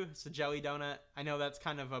 Number 2 is a jelly donut. I know that's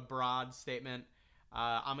kind of a broad statement.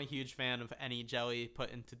 I'm a huge fan of any jelly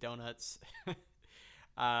put into donuts.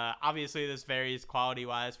 Obviously, this varies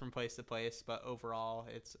quality-wise from place to place, but overall,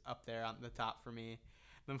 it's up there on the top for me.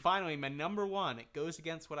 Then finally, my number 1, it goes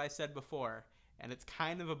against what I said before, and it's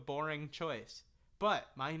kind of a boring choice. But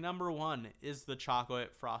my number 1 is the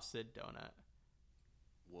chocolate frosted donut.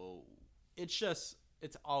 Whoa. It's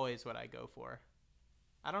always what I go for.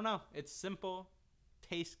 I don't know. It's simple,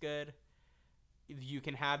 tastes good. You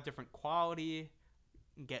can have different quality,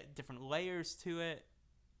 get different layers to it,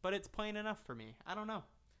 but it's plain enough for me. I don't know.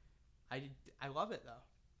 I love it, though.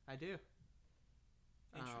 I do.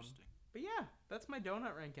 Interesting. But yeah, that's my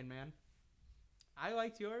donut ranking, man. I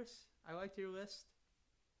liked yours. I liked your list.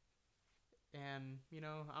 And, you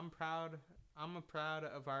know, I'm proud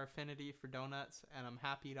of our affinity for donuts, and I'm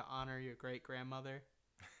happy to honor your great-grandmother.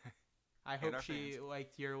 I hope she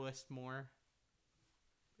liked your list more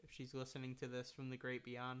if she's listening to this from the great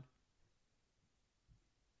beyond.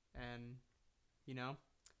 And, you know,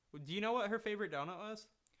 do you know what her favorite donut was?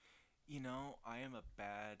 You know, I am a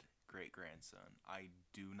bad great-grandson. I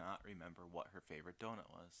do not remember what her favorite donut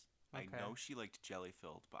was. Okay. I know she liked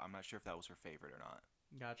jelly-filled, but I'm not sure if that was her favorite or not.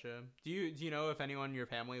 Gotcha. Do you know if anyone in your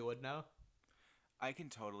family would know? I can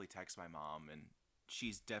totally text my mom, and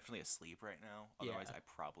she's definitely asleep right now. Otherwise, Yeah. I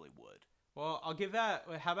probably would. Well,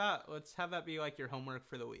 let's have that be like your homework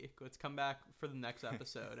for the week. Let's come back for the next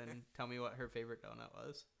episode and tell me what her favorite donut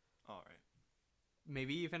was. All right.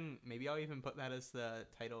 Maybe I'll even put that as the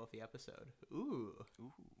title of the episode. Ooh.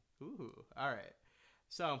 All right.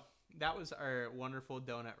 So that was our wonderful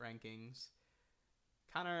donut rankings.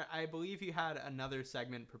 Connor, I believe you had another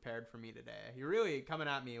segment prepared for me today. You're really coming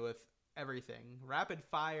at me with everything. Rapid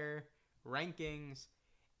fire, rankings,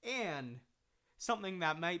 and something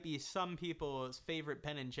that might be some people's favorite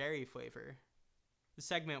Ben & Jerry flavor. The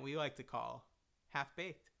segment we like to call Half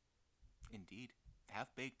Baked. Indeed.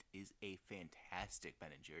 Half-Baked is a fantastic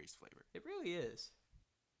Ben & Jerry's flavor. It really is.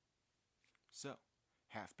 So,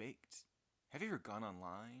 Half-Baked. Have you ever gone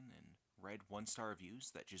online and read one-star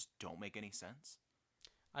reviews that just don't make any sense?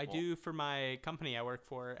 I do for my company I work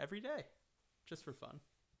for every day, just for fun.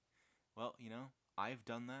 Well, you know, I've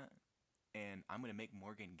done that, and I'm going to make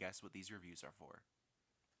Morgan guess what these reviews are for.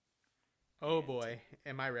 Oh And boy,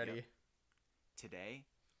 am I ready. Yep. Today,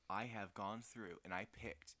 I have gone through and I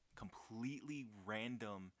picked completely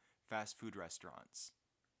random fast food restaurants.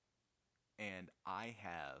 And I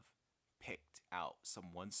have picked out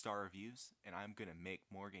some one-star reviews, and I'm going to make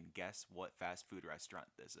Morgan guess what fast food restaurant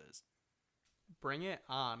this is. Bring it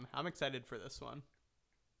on. I'm excited for this one.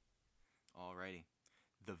 Alrighty.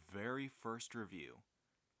 The very first review,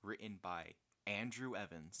 written by Andrew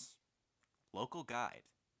Evans, local guide.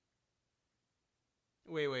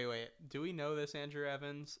 Wait. Do we know this Andrew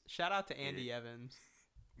Evans? Shout out to Andy Evans.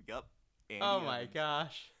 Yup. Andy Oh my Evans.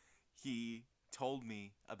 gosh. He told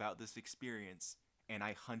me about this experience, and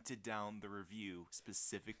I hunted down the review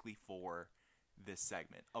specifically for this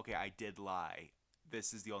segment. Okay, I did lie.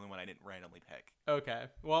 This is the only one I didn't randomly pick. Okay.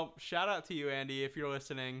 Well, shout out to you, Andy, if you're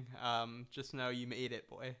listening. Just know you made it,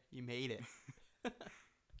 boy. You made it.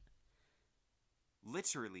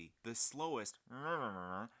 Literally the slowest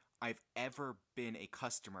I've ever been a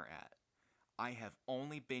customer at. I have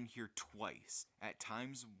only been here twice, at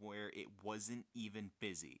times where it wasn't even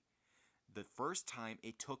busy. The first time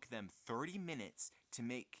it took them 30 minutes to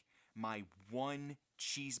make my one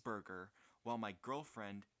cheeseburger, while my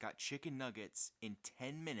girlfriend got chicken nuggets in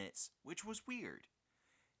 10 minutes, which was weird.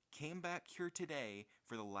 Came back here today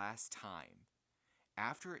for the last time.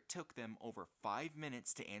 After it took them over 5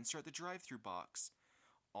 minutes to answer at the drive-thru box,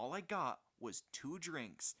 all I got was 2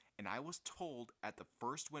 drinks, and I was told at the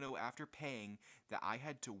first window after paying that I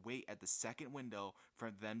had to wait at the second window for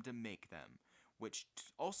them to make them, which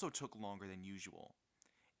also took longer than usual.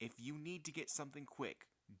 If you need to get something quick,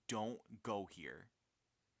 don't go here.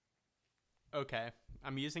 Okay.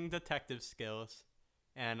 I'm using detective skills,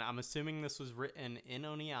 and I'm assuming this was written in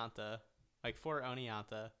Oneonta, like for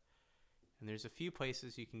Oneonta, and there's a few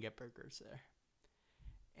places you can get burgers there.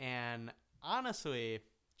 And honestly,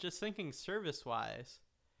 just thinking service-wise,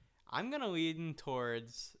 I'm going to lean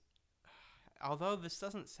towards, although this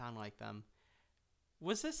doesn't sound like them.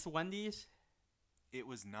 Was this Wendy's? It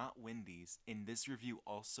was not Wendy's, and this review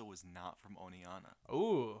also was not from Oneonta.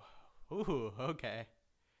 Ooh, okay.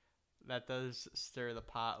 That does stir the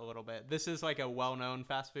pot a little bit. This is like a well-known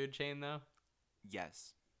fast food chain, though?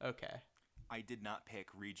 Yes, Okay. I did not pick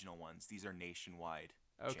regional ones. These are nationwide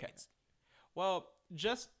Okay. chains. Well,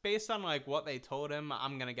 just based on like what they told him,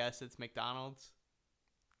 I'm gonna guess it's McDonald's.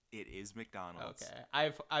 It is McDonald's. Okay.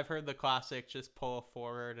 I've heard the classic just pull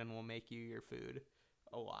forward and we'll make you your food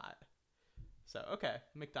a lot. So okay,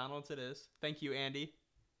 McDonald's it is. Thank you, Andy.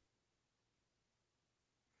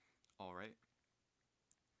 All right.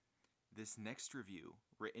 This next review,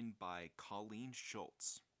 written by Colleen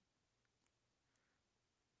Schultz.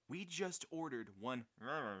 We just ordered one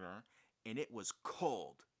and it was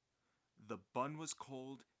cold. The bun was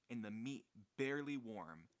cold and the meat barely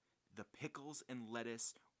warm. The pickles and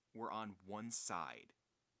lettuce were on one side.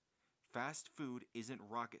 Fast food isn't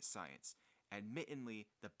rocket science. Admittedly,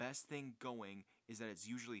 the best thing going is that it's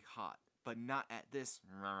usually hot, but not at this.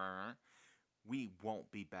 We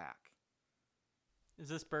won't be back. Is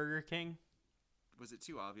this Burger King? Was it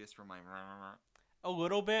too obvious for my... A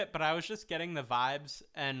little bit, but I was just getting the vibes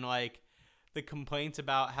and like the complaints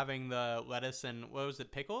about having the lettuce and what was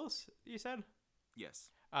it, pickles, you said?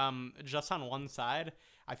 Yes. Just on one side.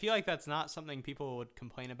 I feel like that's not something people would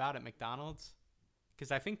complain about at McDonald's.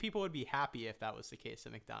 Because I think people would be happy if that was the case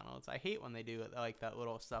at McDonald's. I hate when they do like that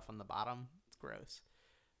little stuff on the bottom. It's gross.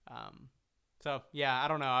 So yeah, I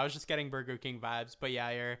don't know. I was just getting Burger King vibes, but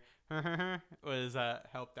yeah, your was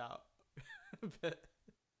helped out a bit.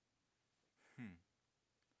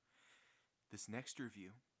 This next review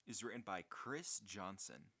is written by Chris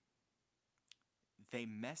Johnson. They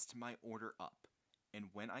messed my order up, and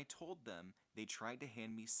when I told them, they tried to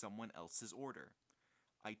hand me someone else's order.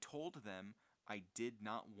 I told them I did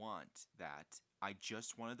not want that. I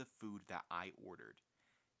just wanted the food that I ordered.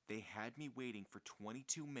 They had me waiting for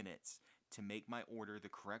 22 minutes to make my order the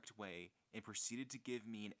correct way and proceeded to give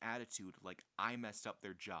me an attitude like I messed up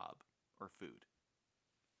their job or food.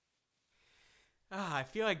 I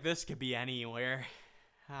feel like this could be anywhere.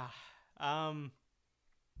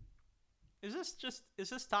 Is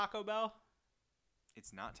this Taco Bell?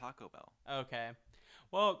 It's not Taco Bell. Okay.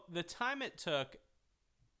 Well, the time it took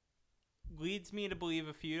leads me to believe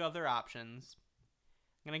a few other options.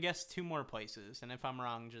 I'm going to guess 2 more places, and if I'm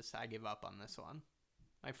wrong, just I give up on this one.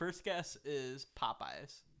 My first guess is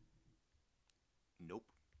Popeyes. Nope.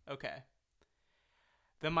 Okay.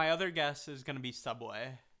 Then my other guess is going to be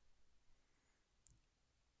Subway.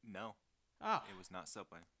 No, Oh, it was not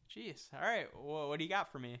Subway. jeez. All right. Well, what do you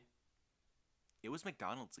got for me? It was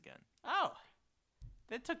McDonald's again. Oh,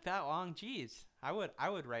 it took that long. Jeez. I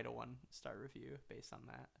would write a 1-star review based on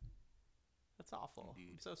that. That's awful.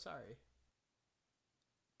 Indeed. I'm so sorry.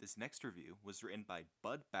 This next review was written by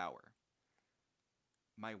Bud Bauer.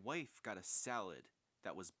 My wife got a salad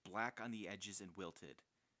that was black on the edges and wilted.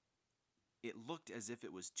 It looked as if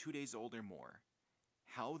it was 2 days old or more.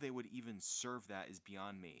 How they would even serve that is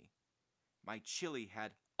beyond me. My chili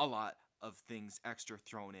had a lot of things extra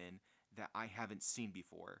thrown in that I haven't seen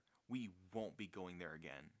before. We won't be going there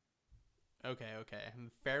again. Okay.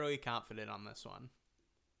 I'm fairly confident on this one.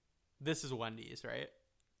 This is Wendy's, right?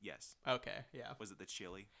 Yes. Okay, yeah. Was it the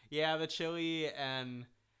chili? Yeah, the chili, and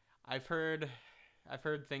I've heard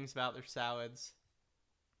things about their salads.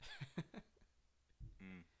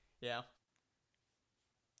 Mm. Yeah.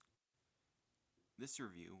 This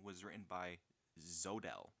review was written by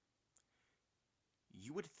Zodel.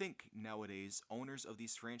 You would think nowadays owners of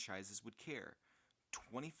these franchises would care.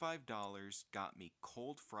 $25 got me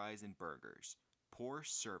cold fries and burgers. Poor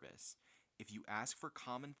service. If you ask for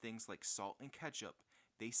common things like salt and ketchup,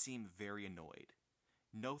 they seem very annoyed.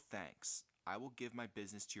 No thanks. I will give my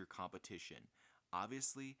business to your competition.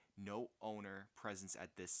 Obviously, no owner presence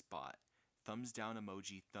at this spot. Thumbs down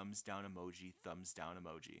emoji, thumbs down emoji, thumbs down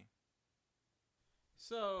emoji.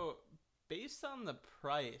 So, based on the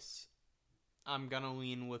price, I'm gonna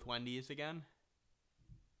lean with Wendy's again.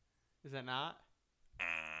 Is it not?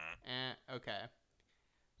 Okay.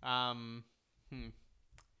 And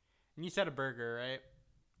you said a burger, right?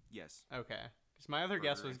 Yes. Okay. Because my other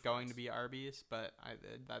guess Burger was and going fries. to be Arby's, but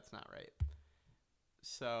that's not right.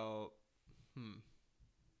 So,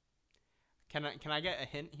 Can I get a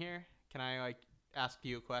hint here? Can I like ask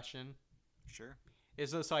you a question? Sure.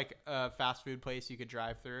 Is this like a fast food place you could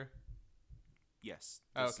drive through? Yes.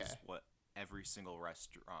 This Okay. is what every single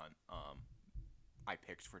restaurant I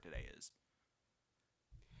picked for today is.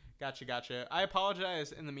 Gotcha. I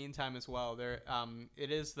apologize in the meantime as well.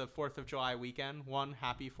 It is the 4th of July weekend.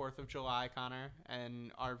 Happy 4th of July, Connor,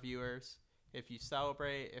 and our viewers. If you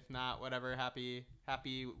celebrate, if not, whatever, happy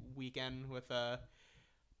weekend with a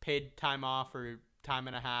paid time off or time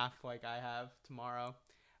and a half like I have tomorrow.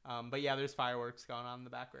 But yeah, there's fireworks going on in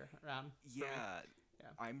the background. for me. Yeah.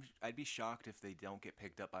 Yeah. I'd be shocked if they don't get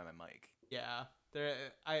picked up by my mic. Yeah.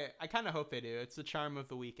 I kind of hope they do. It's the charm of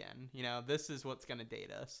the weekend. You know, this is what's going to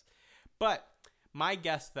date us. But my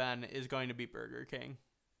guess then is going to be Burger King.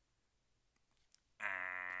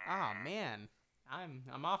 Oh man,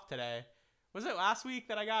 I'm off today. Was it last week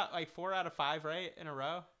that I got like 4 out of 5 right in a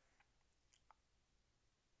row?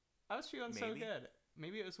 I was feeling so Maybe. good.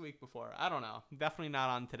 Maybe it was the week before. I don't know. Definitely not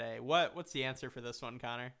on today. What's the answer for this one,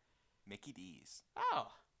 Connor? Mickey D's. Oh,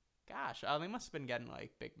 gosh. Oh, they must have been getting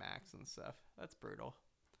like Big Macs and stuff. That's brutal.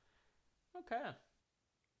 Okay.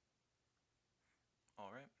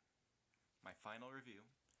 All right. My final review,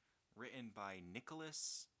 written by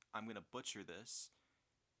Nicholas, I'm going to butcher this,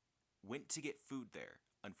 went to get food there.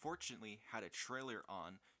 Unfortunately, had a trailer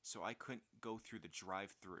on, so I couldn't go through the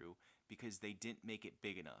drive-thru because they didn't make it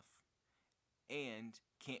big enough. And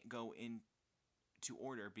can't go in to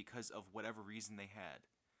order because of whatever reason they had.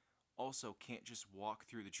 Also, can't just walk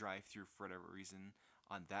through the drive-thru for whatever reason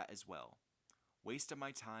on that as well. Waste of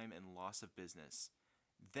my time and loss of business.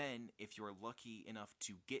 Then, if you're lucky enough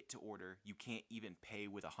to get to order, you can't even pay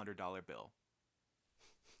with a $100 bill.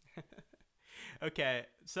 Okay,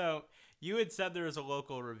 so you had said there was a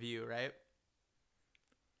local review, right?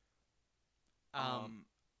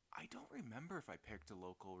 I don't remember if I picked a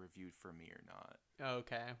local reviewed for me or not.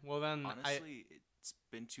 Okay, well then Honestly, it's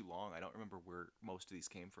been too long. I don't remember where most of these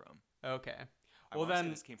came from. Okay, I well wanna say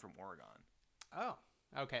then this came from Oregon. Oh,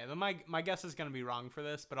 okay. Then my guess is gonna be wrong for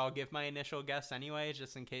this, but I'll give my initial guess anyway,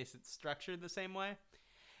 just in case it's structured the same way.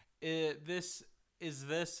 Is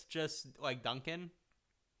this just like Dunkin'?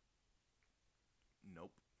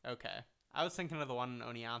 Nope. Okay, I was thinking of the one in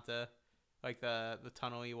Oneonta, like the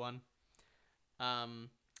tunnel-y one.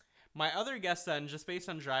 My other guess then, just based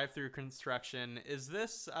on drive-through construction, is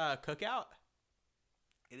this Cookout?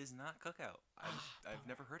 It is not Cookout. I've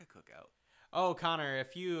never heard of Cookout. Oh, Connor,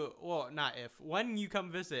 when you come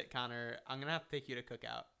visit, Connor, I'm going to have to take you to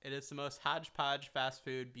Cookout. It is the most hodgepodge fast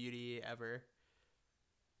food beauty ever.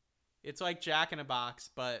 It's like Jack in a Box,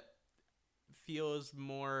 but feels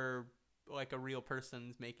more like a real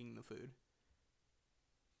person's making the food.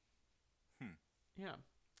 Yeah.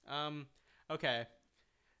 Okay.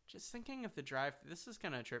 Just thinking of the drive, this is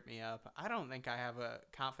going to trip me up. I don't think I have a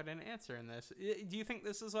confident answer in this. Do you think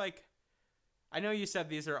this is like... I know you said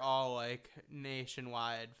these are all like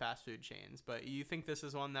nationwide fast food chains, but you think this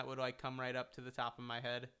is one that would like come right up to the top of my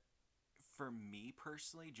head? For me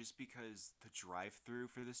personally, just because the drive-through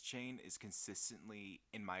for this chain is consistently,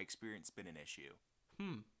 in my experience, been an issue.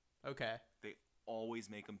 Okay. They always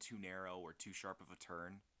make them too narrow or too sharp of a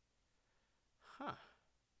turn. Huh.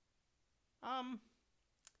 I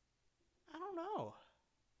don't know.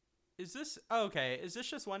 Is this okay? Is this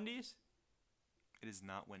just Wendy's? It is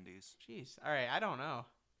not Wendy's. Jeez. All right. I don't know.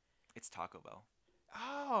 It's Taco Bell.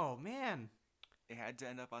 Oh man. It had to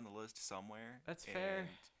end up on the list somewhere. That's fair. And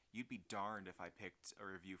you'd be darned if I picked a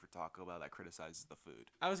review for Taco Bell that criticizes the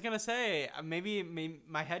food. I was gonna say maybe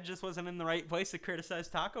my head just wasn't in the right place to criticize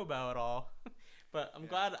Taco Bell at all, but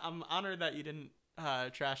I'm honored that you didn't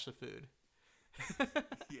trash the food.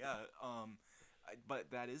 Yeah,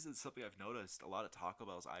 but that isn't something I've noticed. A lot of Taco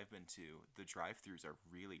Bells I've been to, the drive-thrus are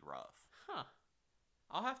really rough. Huh.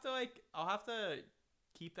 I'll have to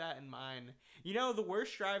keep that in mind. You know, the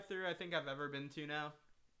worst drive-thru I think I've ever been to now,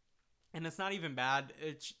 and it's not even bad.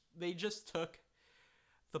 They just took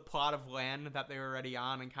the plot of land that they were already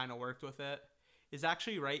on and kind of worked with it. Is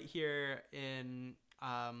actually right here in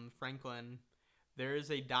Franklin. There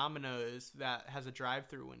is a Domino's that has a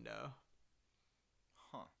drive-thru window.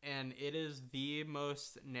 Huh. And it is the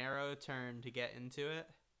most narrow turn to get into it.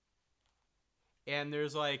 And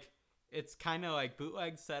there's it's kind of like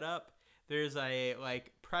bootleg setup. There's a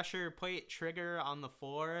pressure plate trigger on the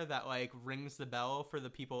floor that rings the bell for the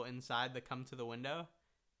people inside that come to the window.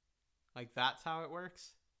 That's how it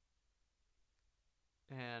works.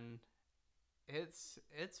 And it's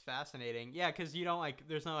fascinating. Yeah, because you don't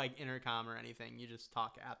there's no intercom or anything. You just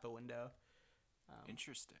talk at the window.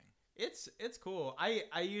 Interesting. It's cool.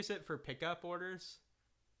 I use it for pickup orders.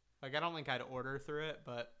 I don't think I'd order through it,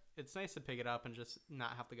 but it's nice to pick it up and just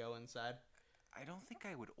not have to go inside. I don't think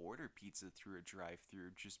I would order pizza through a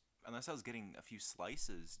drive-thru just unless I was getting a few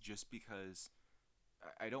slices, just because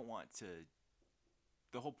I don't want to.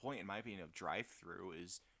 The whole point, in my opinion, of drive-thru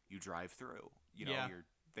is you drive through. You know, Yeah. You're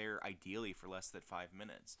there ideally for less than 5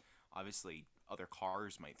 minutes. Obviously, other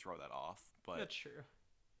cars might throw that off, but That's true.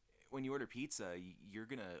 when you order pizza, you're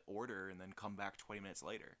gonna order and then come back 20 minutes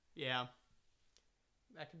later. Yeah.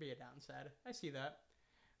 That could be a downside. I see that.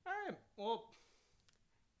 All right. Well,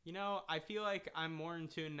 I feel like I'm more in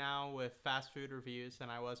tune now with fast food reviews than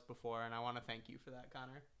I was before, and I want to thank you for that,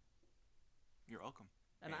 Connor. You're welcome.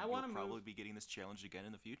 And I want to you'll probably move. be getting this challenge again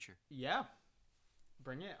in the future. Yeah.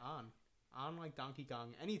 Bring it on. On like Donkey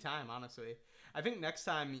Kong. Anytime, honestly. I think next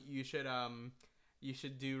time you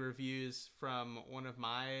should do reviews from one of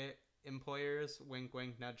my employers. Wink,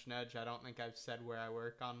 wink, nudge, nudge. I don't think I've said where I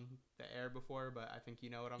work on the air before, but I think you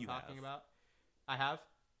know what I'm You talking have. about. I have?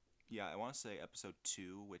 Yeah, I want to say episode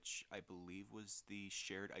 2, which I believe was the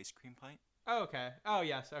shared ice cream pint. Oh, okay. Oh,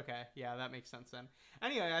 yes. Okay. Yeah, that makes sense then.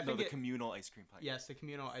 Anyway, I think the communal ice cream pint. Yes, the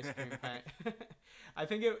communal ice cream pint. I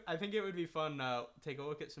think it would be fun to take a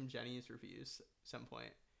look at some Jenny's reviews some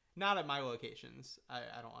point. Not at my locations.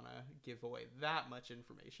 I don't want to give away that much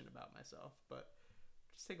information about myself, but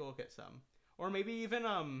just take a look at some. Or maybe even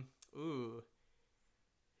ooh.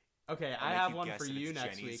 Okay, I have one for you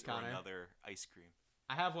next Jenny's week, Connor. Or another ice cream.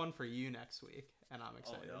 I have one for you next week, and I'm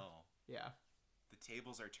excited. Oh no. Yeah. The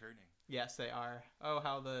tables are turning. Yes, they are. Oh,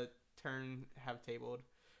 how the turn have tabled.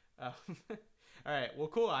 All right. Well,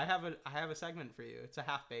 cool. I have a segment for you. It's a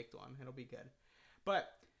half-baked one. It'll be good. But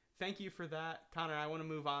thank you for that, Connor. I want to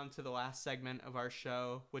move on to the last segment of our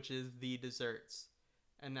show, which is the desserts.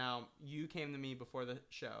 And now you came to me before the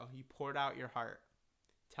show. You poured out your heart,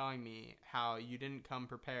 telling me how you didn't come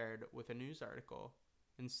prepared with a news article.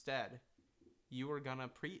 Instead, you were gonna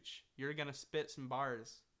preach. You're gonna spit some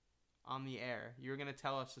bars on the air. You're going to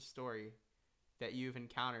tell us a story that you've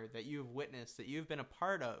encountered, that you've witnessed, that you've been a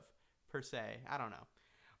part of, per se. I don't know.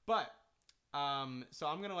 But, so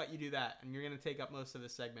I'm going to let you do that, and you're going to take up most of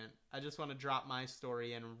this segment. I just want to drop my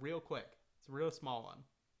story in real quick. It's a real small one.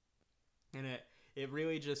 And it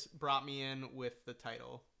really just brought me in with the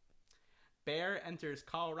title. Bear enters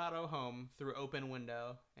Colorado home through open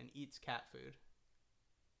window and eats cat food.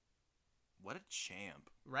 What a champ.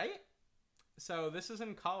 Right? So this is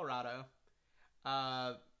in Colorado.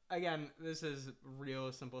 Again, this is a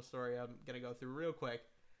real simple story I'm going to go through real quick.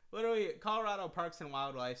 Literally, Colorado Parks and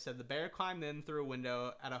Wildlife said the bear climbed in through a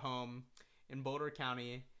window at a home in Boulder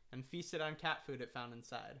County and feasted on cat food it found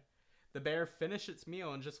inside. The bear finished its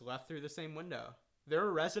meal and just left through the same window. There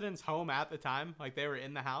were residents home at the time, like they were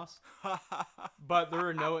in the house, but there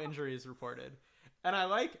were no injuries reported. And I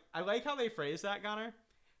like how they phrased that, Connor.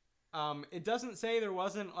 It doesn't say there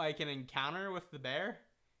wasn't like an encounter with the bear.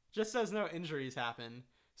 It just says no injuries happened.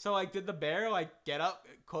 So like, did the bear like get up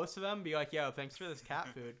close to them and be like, yo, thanks for this cat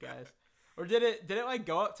food, guys? Or did it like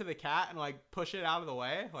go up to the cat and like push it out of the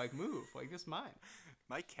way? Like, move, like, this is mine.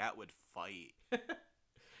 My cat would fight.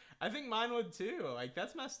 I think mine would too. Like,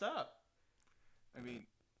 that's messed up. I mean,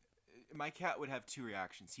 my cat would have two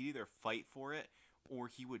reactions. He'd either fight for it, or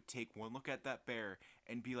he would take one look at that bear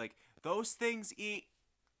and be like, those things eat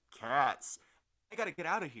cats. I gotta get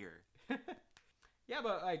out of here. Yeah,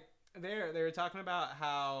 but like they were talking about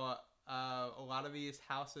how a lot of these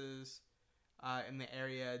houses in the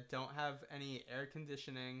area don't have any air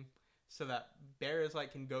conditioning, so that bears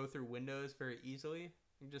like can go through windows very easily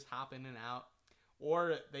and just hop in and out.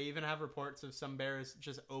 Or they even have reports of some bears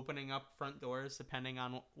just opening up front doors depending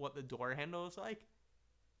on what the door handle is like.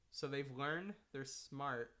 So they've learned, they're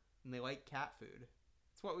smart, and they like cat food.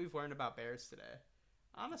 It's what we've learned about bears today.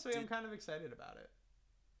 Honestly, I'm kind of excited about it.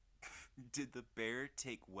 Did the bear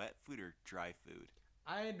take wet food or dry food?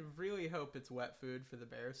 I'd really hope it's wet food for the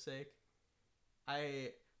bear's sake.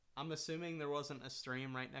 I'm assuming there wasn't a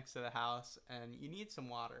stream right next to the house, and you need some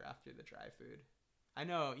water after the dry food. I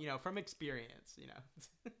know, from experience,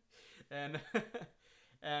 and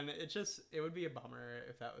and it would be a bummer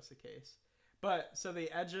if that was the case. But so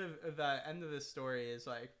the end of this story is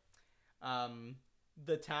like,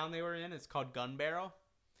 the town they were in is called Gun Barrel,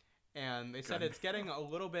 and they said it's getting a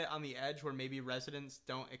little bit on the edge where maybe residents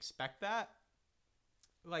don't expect that,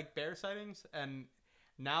 like bear sightings, and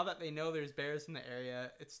now that they know there's bears in the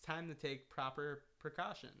area, it's time to take proper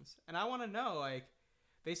precautions. And I want to know, like,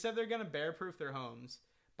 they said they're going to bear-proof their homes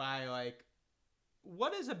by, like,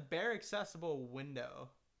 what is a bear-accessible window?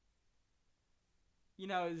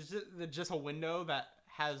 Is it just a window that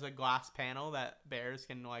has a glass panel that bears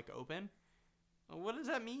can, like, open? What does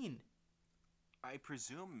that mean? I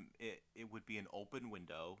presume it would be an open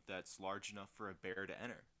window that's large enough for a bear to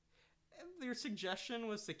enter. Their suggestion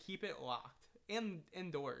was to keep it locked and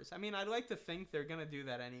indoors. I mean, I'd like to think they're going to do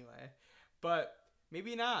that anyway. But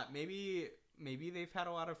maybe not. Maybe they've had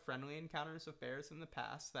a lot of friendly encounters with bears in the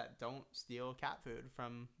past that don't steal cat food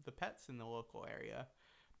from the pets in the local area.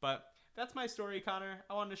 But that's my story, Connor.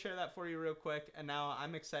 I wanted to share that for you real quick. And now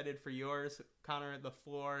I'm excited for yours. Connor, the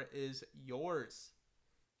floor is yours.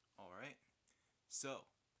 All right. So,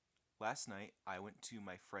 last night I went to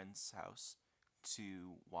my friend's house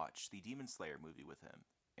to watch the Demon Slayer movie with him.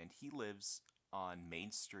 And he lives on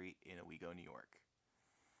Main Street in Owego, New York.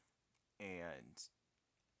 And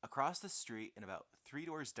across the street and about 3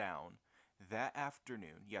 doors down,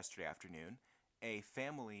 yesterday afternoon, a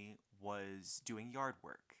family was doing yard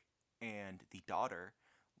work. And the daughter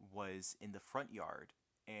was in the front yard.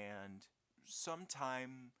 And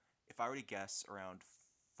sometime, if I were to guess, around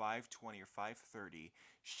 5:20 or 5:30,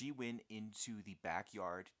 she went into the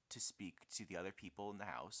backyard to speak to the other people in the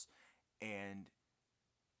house. And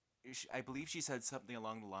I believe she said something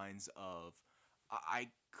along the lines of, I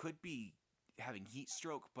could be having heat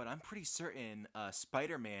stroke, but I'm pretty certain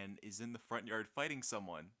Spider-Man is in the front yard fighting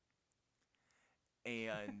someone.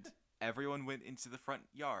 And everyone went into the front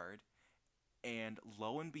yard, and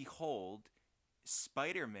lo and behold,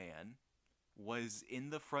 Spider-Man was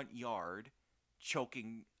in the front yard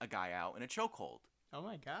choking a guy out in a chokehold. Oh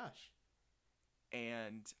my gosh.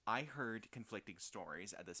 And I heard conflicting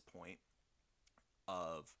stories at this point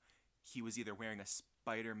of he was either wearing a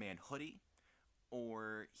Spider-Man hoodie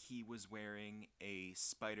or he was wearing a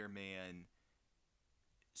Spider-Man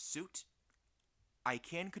suit. I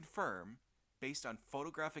can confirm, based on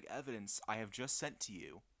photographic evidence I have just sent to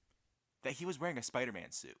you, that he was wearing a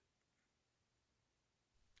Spider-Man suit.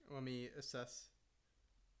 Let me assess.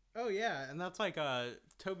 Oh yeah, and that's like a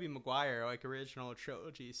Tobey Maguire, like original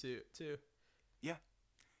trilogy suit too. Yeah.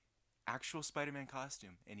 Actual Spider-Man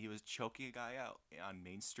costume, and he was choking a guy out on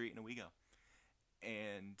Main Street in Owego.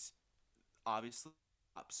 And obviously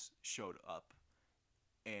cops showed up,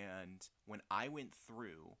 and when I went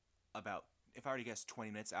through about, if I were to guess,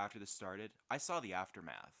 20 minutes after this started, I saw the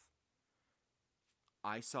aftermath.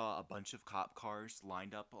 I saw a bunch of cop cars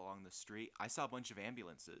lined up along the street. I saw a bunch of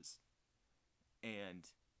ambulances. And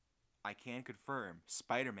I can confirm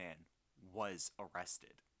Spider-Man was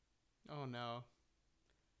arrested. Oh no.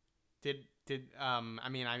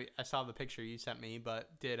 I saw the picture you sent me,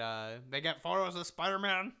 but did they get photos of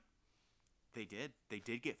Spider-Man? They did. They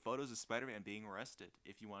did get photos of Spider-Man being arrested,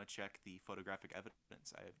 if you want to check the photographic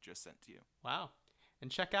evidence I have just sent to you. Wow. And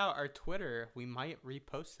check out our Twitter. We might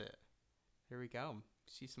repost it. There we go.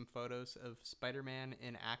 See some photos of Spider-Man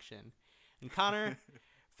in action. And Connor,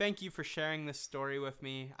 thank you for sharing this story with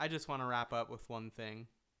me. I just want to wrap up with one thing.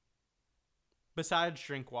 Besides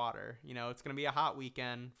drink water, it's going to be a hot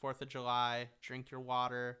weekend, 4th of July. Drink your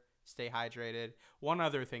water, stay hydrated. One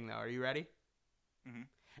other thing, though. Are you ready? Mm-hmm.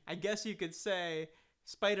 I guess you could say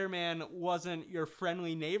Spider-Man wasn't your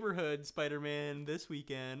friendly neighborhood Spider-Man this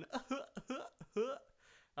weekend.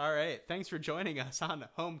 All right. Thanks for joining us on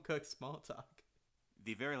Home Cooked Small Talk.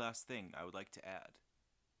 The very last thing I would like to add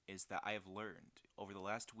is that I have learned over the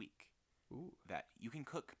last week that you can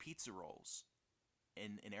cook pizza rolls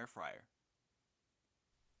in an air fryer.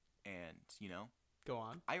 And, Go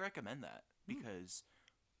on. I recommend that because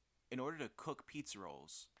in order to cook pizza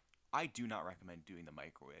rolls, I do not recommend doing the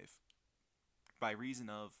microwave. by reason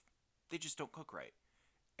of they just don't cook right.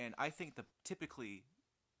 And I think typically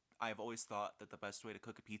I've always thought that the best way to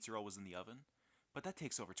cook a pizza roll was in the oven, but that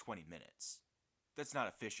takes over 20 minutes. That's not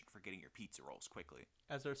efficient for getting your pizza rolls quickly.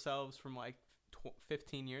 As ourselves from like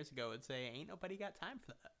 15 years ago would say, ain't nobody got time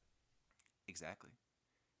for that. Exactly.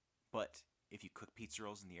 But if you cook pizza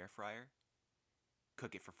rolls in the air fryer,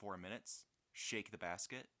 cook it for 4 minutes, shake the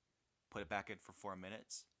basket, put it back in for 4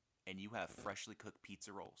 minutes, and you have freshly cooked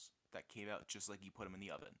pizza rolls that came out just like you put them in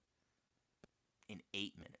the oven in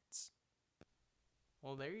 8 minutes.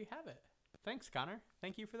 Well, there you have it. Thanks, Connor.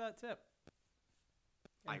 Thank you for that tip.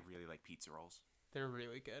 I really like pizza rolls. They're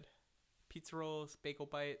really good. Pizza rolls, bagel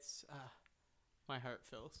bites, my heart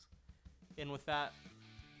fills. And with that,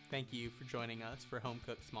 thank you for joining us for Home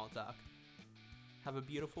Cooked Small Talk. Have a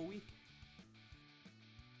beautiful week.